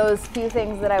one of those few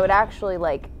things that I would actually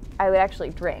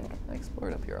drink. I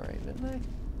explored up here already, didn't I?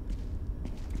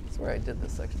 I swear I did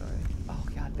this section already. Oh,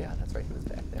 God, yeah, that's right. He was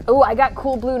back there. Oh, I got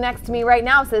Cool Blue next to me right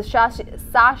now. It says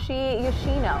Sashi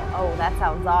Yoshino. Oh, that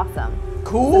sounds awesome.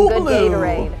 Cool Some good Blue.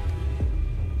 Gatorade.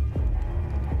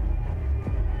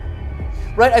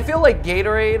 Right, I feel like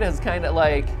Gatorade is kind of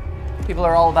like, people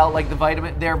are all about like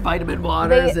their vitamin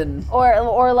waters and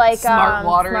or like smart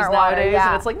waters smart nowadays, yeah.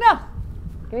 and it's like, no,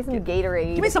 Give me some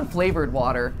Gatorade. give me some flavored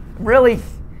water. Really,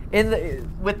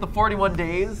 with the 41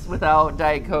 days without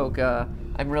Diet Coke,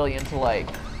 I'm really into like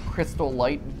Crystal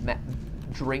Light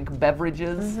drink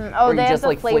beverages, Oh, where they you have just the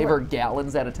like flavor- flavor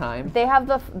gallons at a time. They have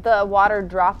the water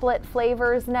droplet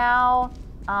flavors now.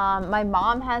 My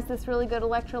mom has this really good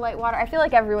electrolyte water. I feel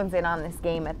like everyone's in on this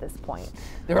game at this point.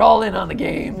 They're all in on the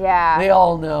game. Yeah. They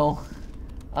all know.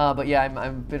 But yeah,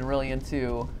 I've been really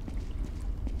into,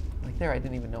 like there, I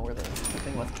didn't even know where the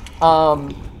thing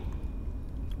was.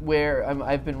 Where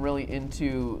I've been really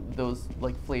into those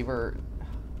like flavor,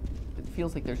 it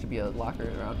feels like there should be a locker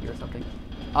around here or something.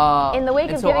 In the wake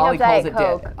and of so giving Ollie up Diet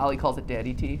calls it Coke. Ollie calls it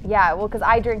daddy tea. Yeah, well, because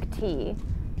I drink tea.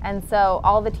 And so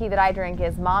all the tea that I drink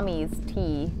is mommy's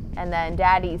tea, and then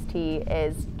daddy's tea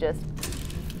is just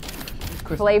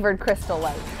flavored Crystal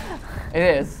Light. It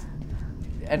is,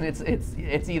 and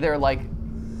it's either like,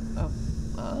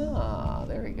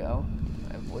 there we go.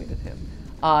 I avoided him.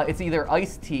 It's either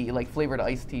iced tea, like flavored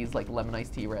iced teas, like lemon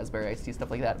iced tea, raspberry iced tea,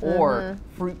 stuff like that, or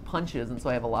fruit punches. And so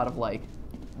I have a lot of like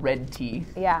red tea.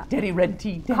 Yeah. Daddy red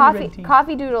tea. Daddy red tea.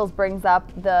 Coffee Doodles brings up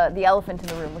the elephant in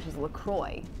the room, which is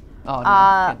LaCroix. Oh no,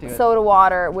 can't do it. Soda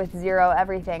water with zero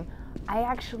everything. I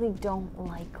actually don't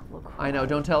like LaCroix. I know.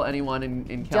 Don't tell anyone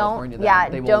in California that. Yeah,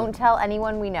 They will, don't tell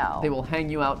anyone we know. They will hang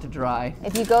you out to dry.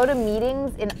 If you go to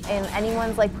meetings in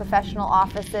anyone's like professional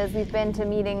offices, we've been to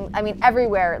meetings, I mean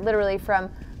everywhere, literally from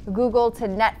Google to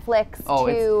Netflix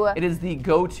to it is the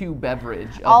go-to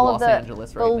beverage of all Los of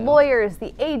Angeles right the now. lawyers,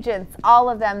 the agents,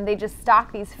 all of them, they just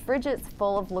stock these fridges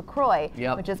full of LaCroix,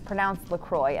 Yep. which is pronounced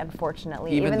LaCroix,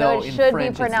 unfortunately, Even even though though it in should French be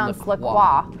it's pronounced La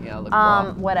LaCroix. Croix. Yeah, La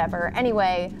Croix. Whatever.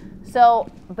 Anyway, so,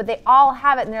 but they all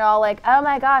have it, and they're all like, oh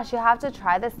my gosh, you have to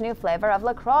try this new flavor of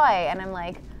LaCroix. And I'm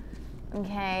like,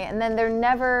 Okay, and then they're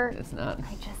never. It's not.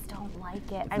 I just don't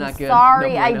like it. I'm not good.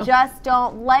 sorry, No I bueno. just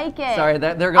don't like it. Sorry,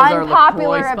 there goes our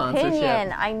Unpopular LaCroix sponsorship.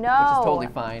 opinion. I know. Which is totally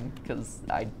fine because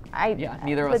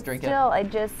neither of us drink still, it. I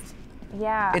just,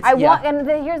 yeah. It's- want, and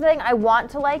here's the thing, I want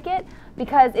to like it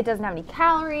because it doesn't have any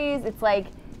calories. It's like,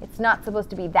 it's not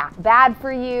supposed to be that bad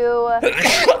for you.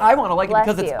 I want to like it Bless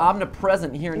because it's you.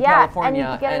 omnipresent here in Yeah, and California. you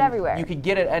can get it everywhere. You could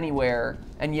get it anywhere,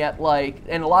 and yet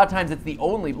and a lot of times it's the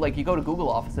only, like you go to Google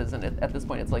offices and at this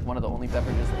point it's like one of the only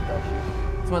beverages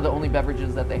it's one of the only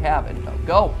beverages that they have, and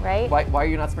go. Right? Why are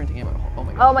you not sprinting him? Oh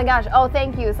my Oh god. my gosh, oh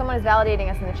thank you. Someone is validating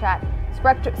us in the chat.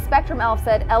 Spectrum Elf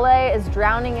said, LA is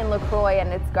drowning in LaCroix and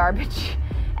it's garbage.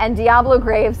 And Diablo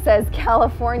Graves says,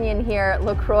 Californian here,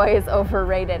 LaCroix is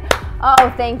overrated.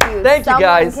 Oh, thank you. Thank you,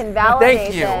 guys. Someone can validate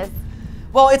Thank you. this.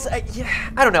 Well, it's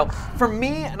I don't know. For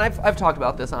me, and I've talked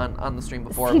about this on the stream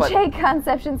before, but CJ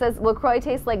Conception says, LaCroix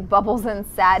tastes like bubbles and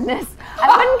sadness.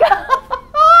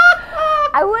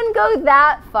 I wouldn't go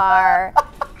that far.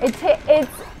 It's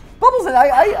bubbles and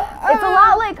it's a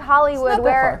lot like Hollywood, not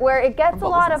that far where it gets from a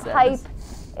lot Bubbles of and hype.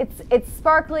 Sadness. It's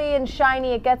sparkly and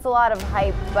shiny. It gets a lot of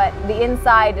hype, but the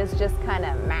inside is just kind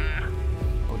of meh.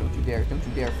 Oh, don't you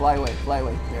dare! Fly away!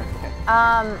 There,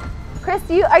 okay. Chris,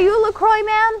 are you a LaCroix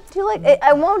man? Do you like?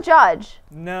 I won't judge.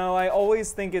 No, I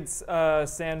always think it's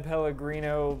San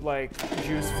Pellegrino, like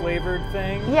juice flavored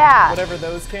thing. Yeah. Whatever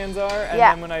those cans are. And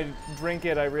Yeah. then when I drink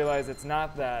it, I realize it's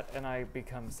not that, and I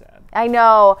become sad. I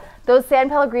know those San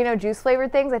Pellegrino juice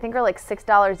flavored things. I think are like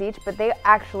 $6 each, but they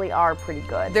actually are pretty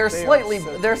good. They're They are slightly.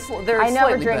 so They're good. they're I never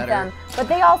slightly drink better. them, but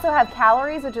they also have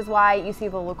calories, which is why you see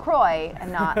the LaCroix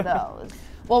and not those.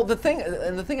 Well, the thing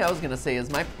I was gonna say is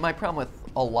my problem with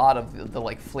a lot of the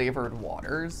like flavored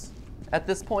waters at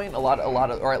this point, a lot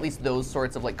of, or at least those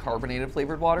sorts of like carbonated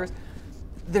flavored waters,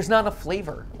 there's not enough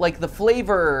flavor. Like the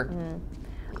flavor,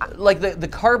 like the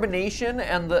carbonation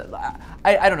and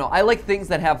I don't know. I like things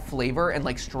that have flavor and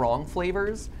like strong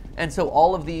flavors, and so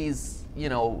all of these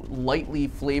lightly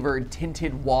flavored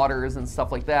tinted waters and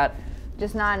stuff like that.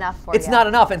 Just not enough for It's you. not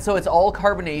enough, and so it's all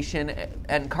carbonation,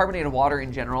 and carbonated water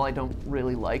in general I don't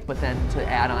really like, but then to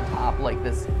add on top like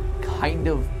this kind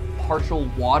of partial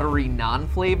watery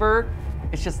non-flavor,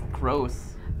 it's just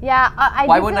gross. Yeah, I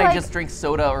Why do wouldn't feel I like, just drink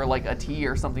soda or like a tea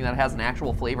or something that has an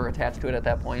actual flavor attached to it at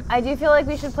that point? I do feel like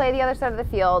we should play the other side of the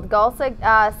field.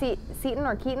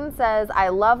 Keaton says, I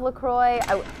love LaCroix.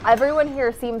 Everyone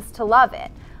here seems to love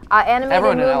it. Animated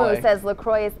Everyone in LA. Mumu says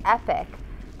LaCroix is epic.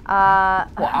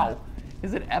 Wow.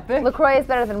 Is it epic? LaCroix is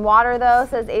better than water, though,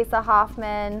 says Asa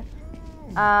Hoffman.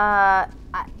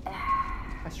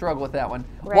 I struggle with that one.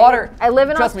 Right? Water. I live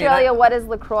in trust me, Australia. What is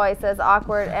LaCroix? Says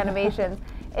Awkward Animations.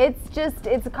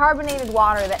 It's carbonated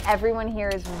water that everyone here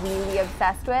is really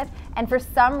obsessed with. And for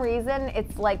some reason,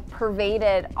 it's like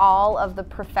pervaded all of the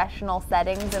professional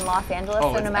settings in Los Angeles.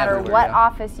 Oh, So it's no matter everywhere, what yeah.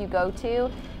 office you go to,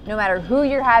 no matter who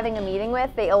you're having a meeting with,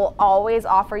 they'll always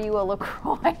offer you a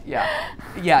LaCroix.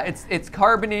 Yeah, it's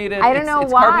carbonated. I don't know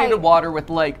it's why. carbonated water with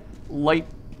like light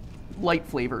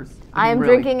flavors. I am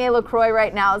really. drinking a LaCroix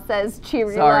right now, says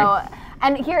Chirilo. Sorry.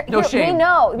 And here No we shame.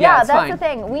 know, Yeah, yeah, it's that's fine. the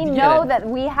thing. We You get know it. that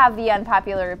we have the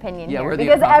unpopular opinion Yeah, here we're the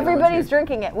because unpopular ones everybody's here.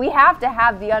 drinking it. We have to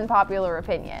have the unpopular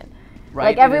opinion. Right,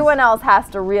 Like it everyone is- else has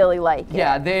to really like it.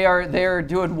 Yeah, they're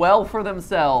doing well for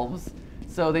themselves,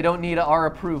 so they don't need our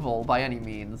approval by any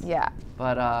means. Yeah.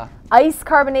 But Ice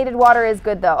carbonated water is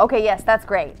good though. Okay, yes, that's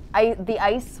great. The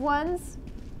ice ones,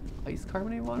 ice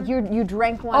carbonated water. you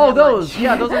drank one. Oh, at those. lunch.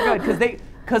 Yeah, those are good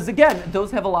because again,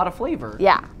 those have a lot of flavor.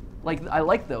 Yeah. Like I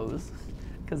like those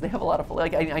because they have a lot of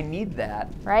like I need that.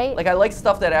 Right. Like I like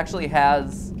stuff that actually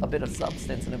has a bit of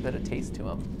substance and a bit of taste to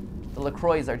them. The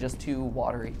LaCroix are just too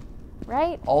watery.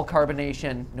 Right. All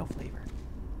carbonation, no flavor.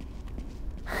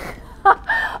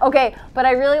 Okay, but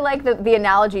I really like the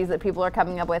analogies that people are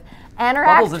coming up with. Anorak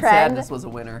Bubbles and trend. Sadness was a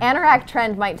winner. Anorak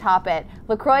trend might top it.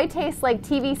 LaCroix tastes like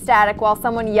TV static while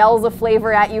someone yells a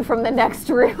flavor at you from the next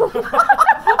room.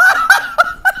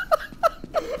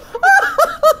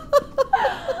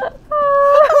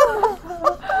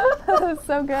 That was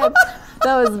so good.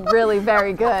 That was really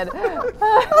very good.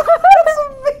 That's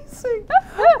amazing.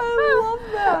 I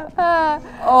love that.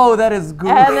 Oh, that is good.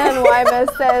 And then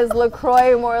Wyma says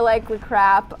LaCroix more like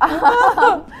crap,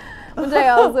 which I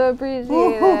also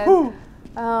appreciated.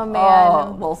 Oh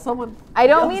man. Well, someone. I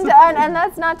don't mean to, and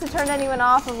that's not to turn anyone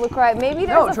off of LaCroix. Maybe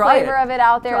there's a try flavor it. of it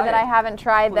out there Try that it. I haven't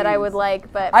tried that I would Please.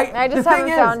 like, but I just haven't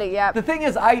found it yet. The thing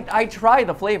is, I try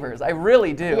the flavors. I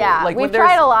really do. Yeah, like we've when there's-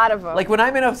 tried a lot of them. Like when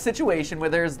I'm in a situation where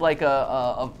there's like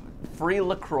a free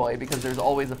LaCroix, because there's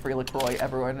always a free LaCroix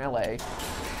everywhere in LA.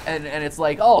 and it's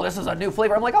like, oh, this is a new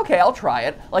flavor. I'm like, okay, I'll try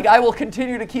it. Like, I will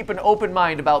continue to keep an open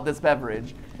mind about this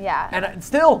beverage. Yeah. And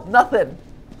still, nothing.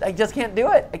 I just can't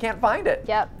do it. I can't find it.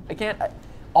 Yep. I can't.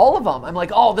 All of them. I'm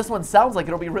like, oh, this one sounds like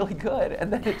it'll be really good.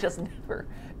 And then it just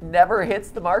never hits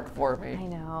the mark for me. I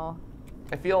know.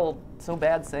 I feel so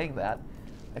bad saying that.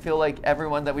 I feel like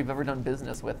everyone that we've ever done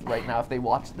business with right now, if they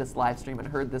watched this live stream and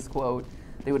heard this quote,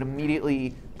 they would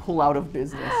immediately pull out of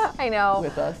business. I know.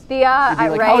 With us. The They'd be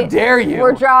like, right, how dare you?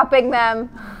 We're dropping them.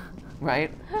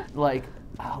 Right? Like,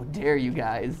 how dare you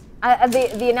guys?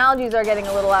 The analogies are getting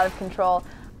a little out of control.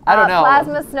 I don't know.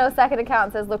 Plasma Snow second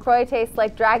account says LaCroix tastes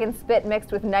like dragon spit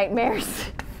mixed with nightmares.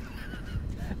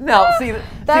 No, see,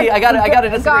 I gotta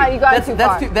disagree. You got it too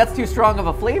far. That's too strong of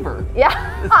a flavor. Yeah.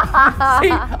 See,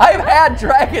 I've had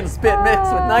dragon spit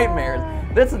mixed with nightmares.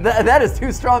 That is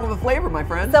too strong of a flavor, my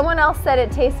friend. Someone else said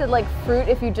it tasted like fruit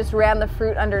if you just ran the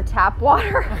fruit under tap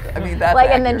water. I mean, that's like,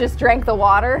 and accurate. then just drank the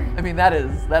water. I mean, that is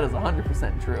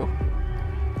 100% true.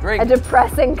 Drink. A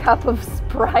depressing cup of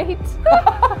Sprite.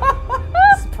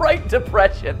 Sprite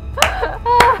depression.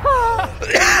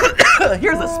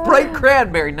 Here's a Sprite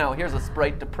cranberry. No, here's a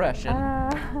Sprite depression.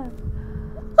 I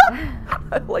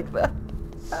like that.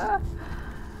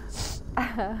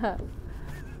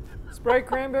 Sprite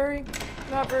cranberry,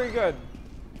 not very good.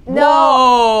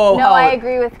 No. No, I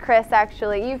agree with Chris,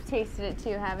 actually. You've tasted it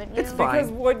too, haven't you? It's fine.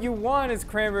 Because what you want is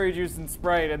cranberry juice and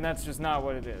Sprite, and that's just not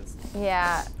what it is.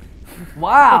 Yeah.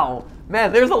 Wow.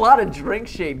 Man, there's a lot of drink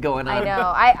shade going on.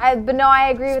 I know. But no, I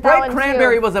agree with that one Sprite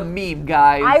cranberry too. was a meme,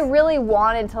 guys. I really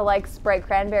wanted to like Sprite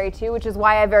cranberry too, which is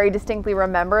why I very distinctly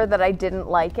remember that I didn't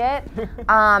like it.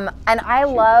 And I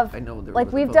love, I know there like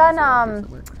was a we've bonus done, around here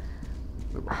somewhere.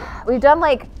 we've done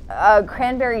like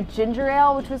cranberry ginger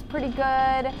ale, which was pretty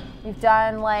good. We've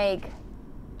done like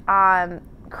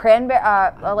cranberry,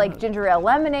 like ginger ale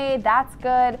lemonade. That's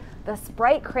good. The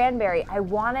Sprite cranberry, I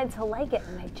wanted to like it,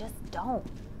 and I just don't.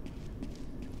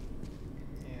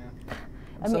 Yeah.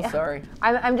 I'm so sorry.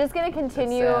 I'm just going to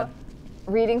continue sad.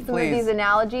 reading some Please. of these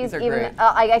analogies. These are Even great.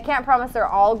 I can't promise they're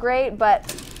all great, but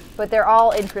they're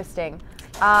all interesting.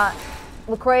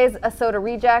 LaCroix is a soda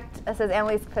reject, says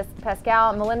Annalise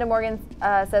Pascal. Melinda Morgan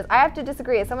says, I have to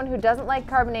disagree. As someone who doesn't like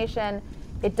carbonation,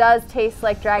 it does taste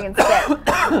like dragon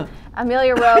spit.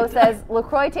 Amelia Rowe says,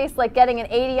 LaCroix tastes like getting an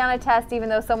 80 on a test even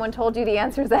though someone told you the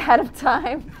answers ahead of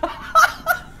time.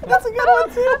 That's a good one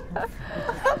too.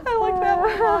 I like that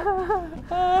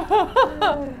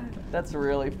one. That's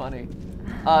really funny.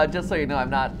 Just so you know, I'm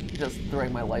not just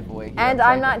throwing my life away here. And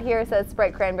I'm not here says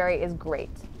Sprite Cranberry is great.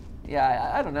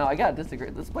 Yeah, I don't know. I gotta disagree.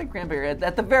 The Sprite cranberry,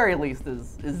 at the very least,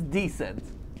 is decent.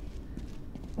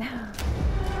 All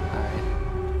right.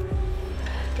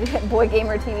 Boy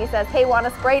Gamer TV says, hey, want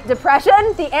a Sprite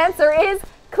depression? The answer is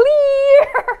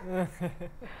clear.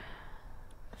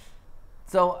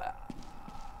 So,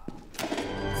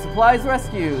 supplies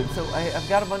rescued. So I've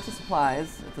got a bunch of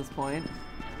supplies at this point.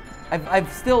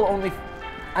 I've still only,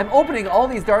 I'm opening all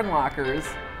these darn lockers.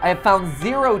 I have found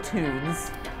 0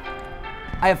 tunes.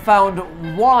 I have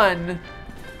found 1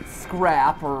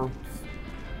 scrap or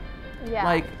Yeah.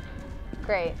 like.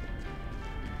 Great.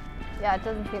 Yeah, it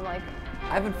doesn't seem like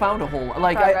I haven't found a whole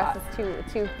like progress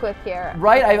is too quick here.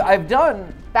 Right, I've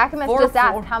done. Backamus four- just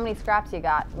asked four- how many scraps you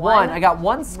got. One. I got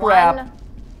 1 scrap. One.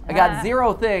 I got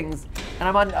 0 things, and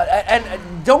I'm on. And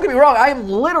don't get me wrong, I am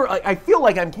literally. I feel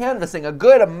like I'm canvassing a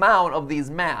good amount of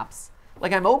these maps.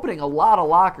 Like I'm opening a lot of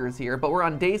lockers here, but we're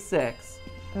on day 6,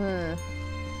 and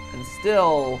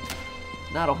still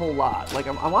not a whole lot. Like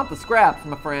I want the scraps,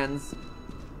 my friends.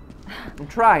 I'm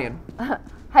trying.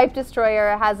 Hype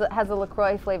Destroyer has a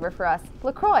LaCroix flavor for us.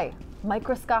 LaCroix,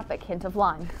 microscopic hint of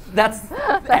lime. That's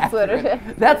What it accurate.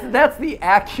 is. That's the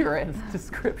accurate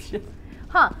description.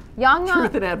 Huh.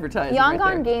 Truth in advertising. Yangon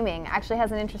right there. Gaming actually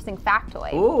has an interesting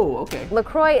factoid. Oh, okay.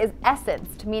 LaCroix is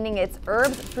essenced, meaning it's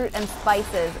herbs, fruit, and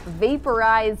spices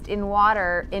vaporized in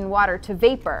water to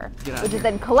vapor, Get out which of is here.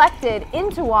 then collected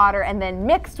into water and then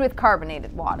mixed with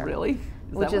carbonated water. Really?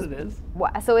 Is Which that is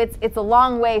what it is? So it's a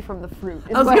long way from the fruit.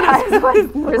 Is I was what gonna what say,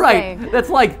 we're right. saying. That's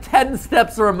like 10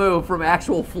 steps removed from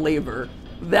actual flavor.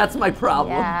 That's my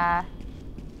problem. Yeah.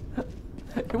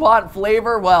 You want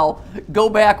flavor? Well, go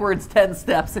backwards 10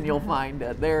 steps and you'll find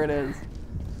it. There it is.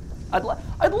 I'd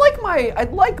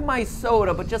like my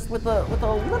soda, but just with a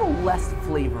little less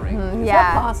flavoring. Is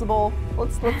yeah. that possible?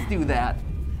 Let's do that.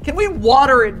 Can we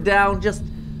water it down just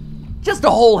a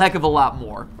whole heck of a lot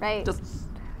more? Right.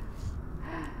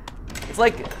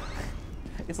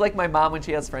 It's like my mom when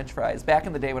she has French fries. Back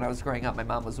in the day when I was growing up, my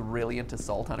mom was really into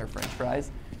salt on her French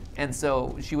fries, and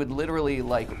so she would literally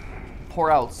like pour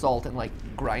out salt and like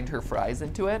grind her fries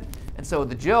into it. And so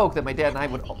the joke that my dad and I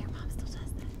would... Your mom still does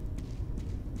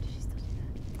that. Does she still do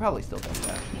that? Probably still does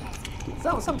that.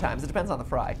 So sometimes, it depends on the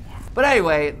fry. But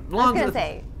anyway, I was gonna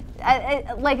say,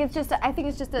 like it's just, I think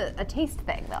it's just a taste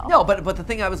thing though. No, but the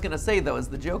thing I was gonna say though is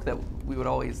the joke that we would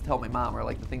always tell my mom, or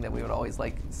like the thing that we would always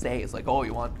like say is like, oh,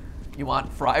 you want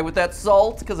fry with that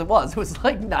salt? Because it was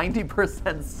like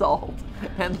 90% salt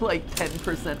and like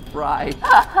 10% fry.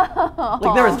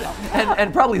 Like there was,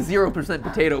 and probably 0%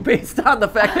 potato based on the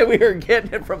fact that we were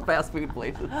getting it from fast food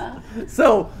places.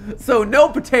 So no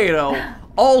potato,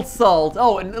 all salt.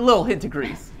 Oh, and a little hint of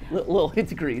grease. Little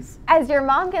hint of grease. As your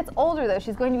mom gets older, though,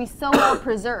 she's going to be so well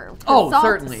preserved. Oh,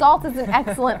 certainly. Salt is an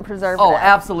excellent preservative. Oh,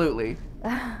 absolutely.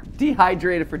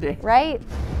 Dehydrated for days. Right?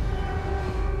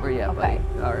 Where you at, Okay.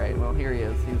 buddy? All right, well, here he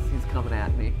is. He's coming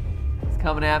at me. He's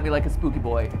coming at me like a spooky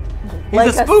boy. He's Like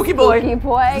a spooky boy. spooky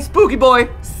boy? He's a spooky boy.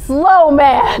 Slow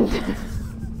man.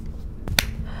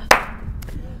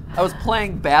 I was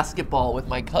playing basketball with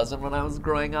my cousin when I was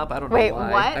growing up. I don't know Wait,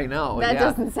 why. what? I know. That yeah.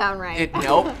 doesn't sound right.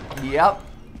 Nope. Yep.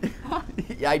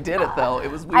 Yeah, I did it though. It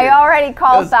was weird. I already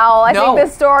called foul. I think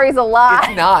this story's a lie.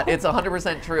 It's not. It's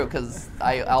 100% true because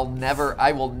I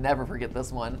will never forget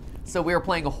this one. So we were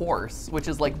playing a horse, which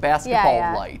is like basketball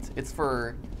Yeah. light. It's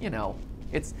for,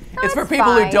 it's That's for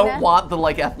people who fine. don't want the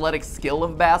like athletic skill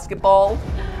of basketball.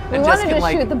 We and wanted can, to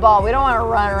like, shoot the ball. We don't want to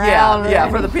run around. Yeah,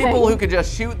 or for the people anything. who could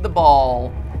just shoot the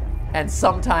ball and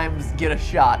sometimes get a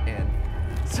shot in.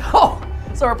 So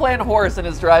we're playing a horse in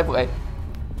his driveway,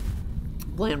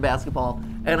 playing basketball,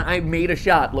 and I made a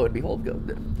shot. Lo and behold,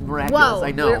 miraculous! Whoa.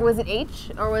 I know. Was it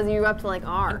H or was you up to like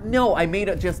R? No, I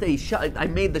made just a shot. I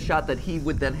made the shot that he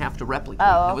would then have to replicate.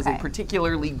 Oh, It was a okay.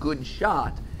 particularly good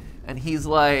shot, and he's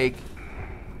like,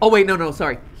 "Oh wait, no,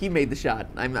 sorry. He made the shot.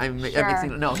 I'm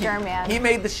mixing it. No, Sure, man. he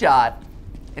made the shot,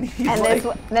 and he's And like,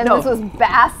 this was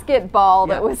basketball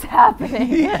that Yeah. was happening.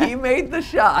 he made the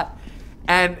shot,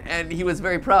 and he was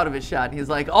very proud of his shot. And he's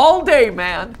like, "All day,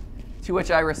 man." To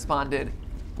which I responded,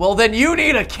 "Well, then you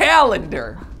need a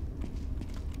calendar."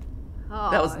 Oh,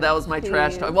 That was my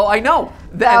trash geez. talk. Well, I know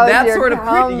That was that your sort of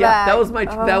comeback. that was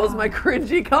my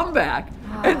cringy comeback.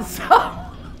 And so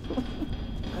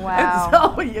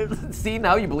Wow. you see,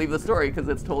 now you believe the story because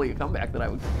it's totally a comeback that I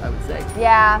would say.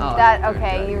 Yeah, Oh, that very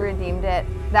okay, good. you redeemed it.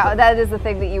 That is the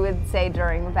thing that you would say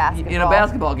during basketball. In a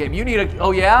basketball game, you need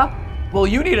a well,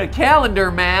 you need a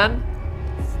calendar, man.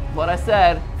 That's what I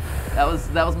said. That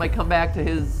was my comeback to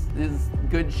his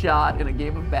good shot in a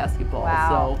game of basketball.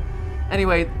 Wow. So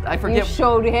anyway, I You forget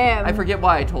showed him. I forget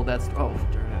why I told that story. Oh,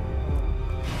 darn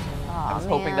it. I was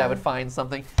hoping that man. would find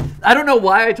something. I don't know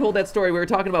why I told that story. We were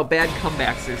talking about bad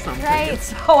comebacks or something. Right. And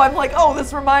so I'm like, oh,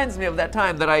 this reminds me of that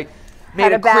time that I made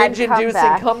Had a a bad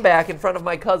cringe-inducing comeback in front of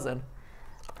my cousin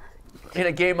in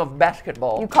a game of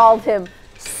basketball. You called him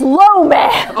slow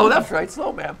man. Oh, that's right,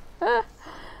 slow man.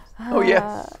 Oh,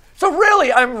 yeah. So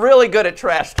really, I'm really good at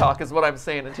trash talk is what I'm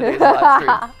saying in today's live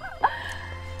stream.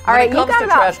 All right, you comes got to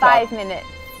about trash talk- 5 minutes,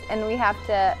 and we have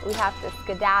to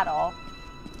skedaddle.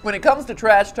 When it comes to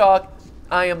trash talk,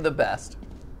 I am the best.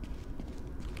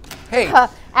 Hey,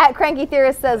 At Cranky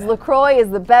Theorist says LaCroix is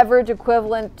the beverage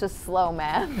equivalent to slow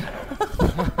man.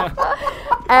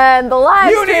 And the live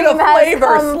You need stream a has flavor,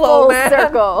 come slow full man.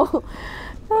 circle.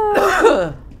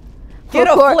 get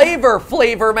a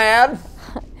flavor, man.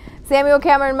 Samuel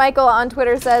Cameron Michael on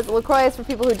Twitter says LaCroix is for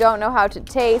people who don't know how to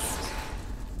taste.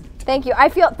 Thank you.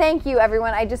 Thank you,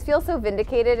 everyone. I just feel so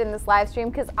vindicated in this live stream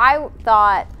because I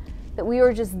thought that we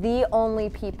were just the only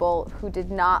people who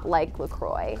did not like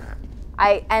LaCroix.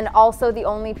 And also the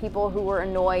only people who were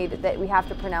annoyed that we have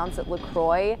to pronounce it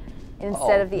LaCroix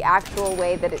instead of the actual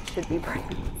way that it should be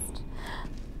pronounced.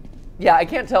 Yeah, I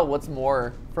can't tell what's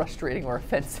more frustrating or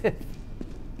offensive.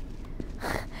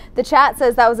 The chat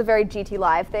says that was a very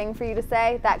GTLive thing for you to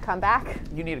say, that comeback.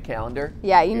 You need a calendar.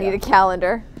 Yeah, you need a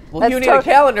calendar. Well, That's you need a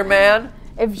calendar, man.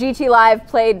 If GTLive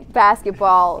played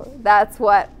basketball, that's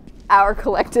what our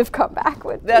collective comeback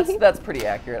would be. That's pretty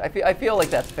accurate. I feel like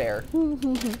that's fair.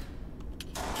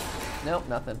 Nope,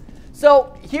 nothing.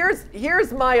 So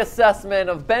here's my assessment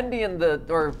of Bendy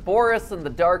or Boris and the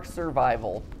Dark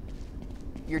Survival.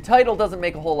 Your title doesn't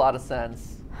make a whole lot of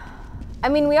sense. I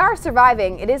mean, we are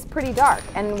surviving. It is pretty dark,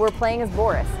 and we're playing as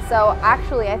Boris. So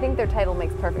actually, I think their title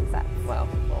makes perfect sense. Wow.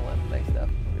 Well, thanks, Steph.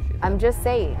 Appreciate that. I'm just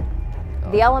saying.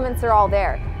 The elements are all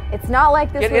there. It's not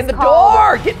like this Get was in the called,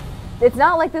 door. Get. It's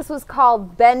not like this was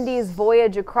called Bendy's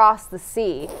Voyage Across the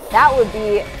Sea. That would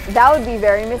be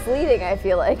very misleading, I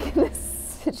feel like, in this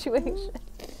situation.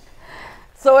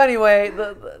 So anyway,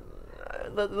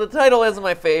 the title isn't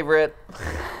my favorite.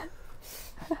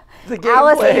 the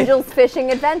Alice gameplay. Angel's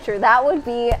Fishing Adventure. That would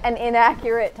be an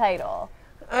inaccurate title.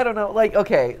 I don't know. Like,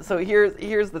 okay, so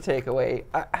here's the takeaway.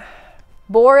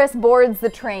 Boris boards the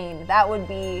train. That would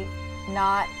be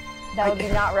not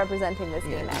representing this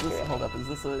game Is this, accurately. hold up. Is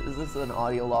this an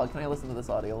audio log? Can I listen to this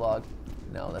audio log?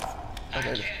 No, that's I okay.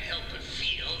 can't help but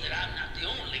feel that I'm not the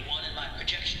only one in my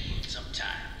projection booth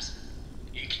sometimes.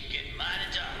 It can get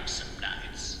mighty dark some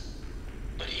nights.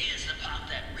 But here's the part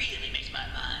that really makes my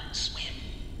mind swim.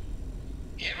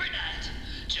 Every night,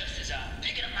 just as I'm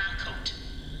picking up my coat,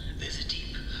 there's a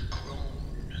deep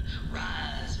groan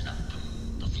rising up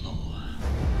from the floor.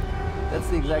 That's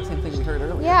the exact same thing we heard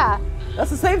earlier. Yeah. That's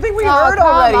the same thing we Oh, heard come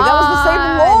already. That was the same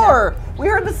on. lore. We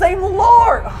heard the same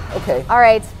lore. Okay. All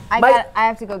right. My- I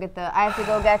have to go get the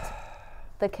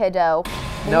kiddo.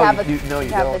 We No, have you a- don't. we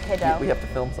have the kiddo. We have to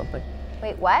film something.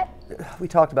 Wait, what? We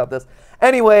talked about this.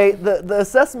 Anyway, the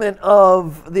assessment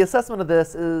of this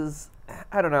is,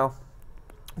 I don't know,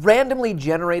 randomly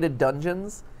generated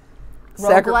dungeons.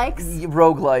 Roguelikes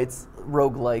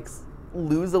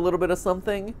lose a little bit of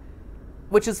something,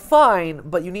 which is fine,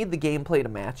 but you need the gameplay to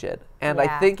match it. And I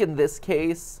Yeah. think in this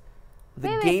case,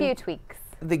 Maybe a few tweaks.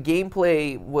 the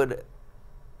gameplay would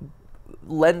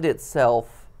lend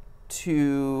itself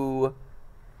to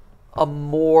a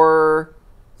more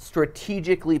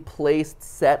strategically placed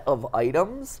set of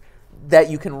items that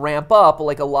you can ramp up,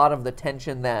 like a lot of the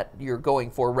tension that you're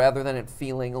going for, rather than it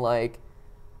feeling like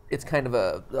it's kind of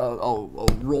a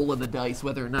roll of the dice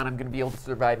whether or not I'm going to be able to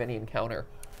survive any encounter.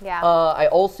 Yeah. I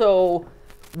also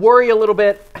worry a little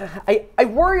bit. I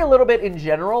worry a little bit in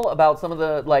general about some of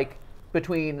the, like,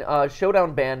 between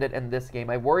Showdown Bandit and this game.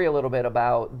 I worry a little bit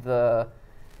about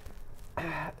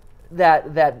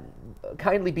that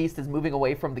Kindly Beast is moving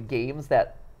away from the games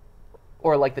that,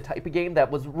 or like the type of game that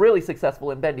was really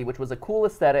successful in Bendy, which was a cool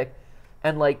aesthetic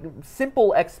and like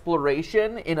simple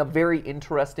exploration in a very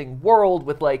interesting world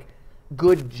with like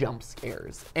good jump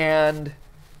scares. And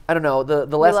I don't know, the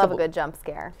We last love couple, a good jump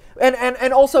scare.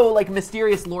 and also like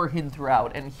mysterious lore hidden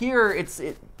throughout. And here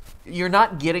you're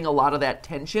not getting a lot of that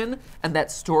tension and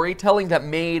that storytelling that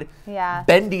made Yeah.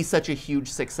 Bendy such a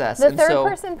huge success. The And third so,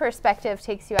 person perspective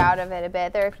takes you out of it a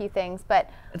bit. There are a few things, but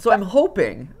And so I'm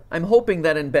hoping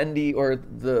that in Bendy or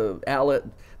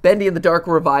Bendy and the Dark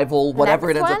Revival,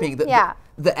 whatever it next ends up one? being, Yeah.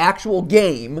 the actual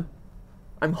game,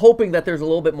 I'm hoping that there's a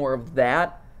little bit more of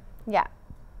that yeah,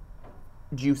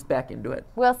 juice back into it.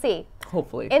 we'll see.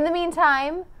 Hopefully. In the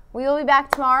meantime, we will be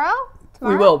back tomorrow.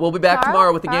 We will. We'll be back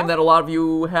tomorrow with a game that a lot of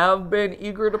you have been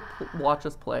eager to watch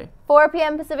us play. 4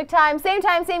 p.m. Pacific time, same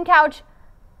couch.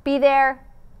 Be there.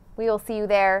 We will see you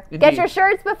there. Get Indeed. your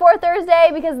shirts before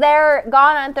Thursday because they're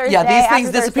gone on Thursday. Yeah, these things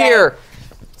after Thursday. disappear.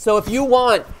 So if you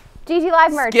want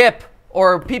GTLive merch. Skip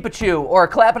or Pikachu or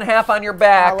Clap and a Half on your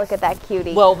back, Oh, look at that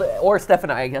cutie. well, or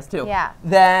Stephanie, I guess too. Yeah.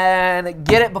 Then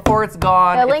get it before it's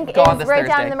gone. the It's link gone is this right down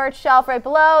Thursday. in the merch shelf right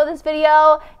below this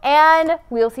video, and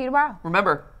we'll see you tomorrow.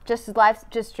 Remember, Just stream. a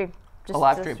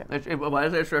live stream. What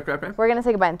is it? We're gonna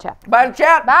say goodbye in chat. Bye in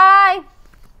chat. Bye.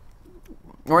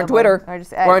 Or on Twitter. Or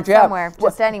just or on chat. somewhere.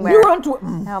 Just anywhere. You're on Twitter.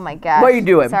 Oh my god. What are you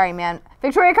doing? Sorry, man.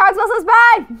 Victoria Cogswell says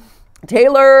bye.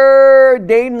 Taylor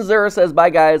Daenzer says, bye,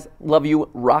 guys. Love you.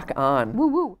 Rock on. Woo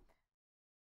woo.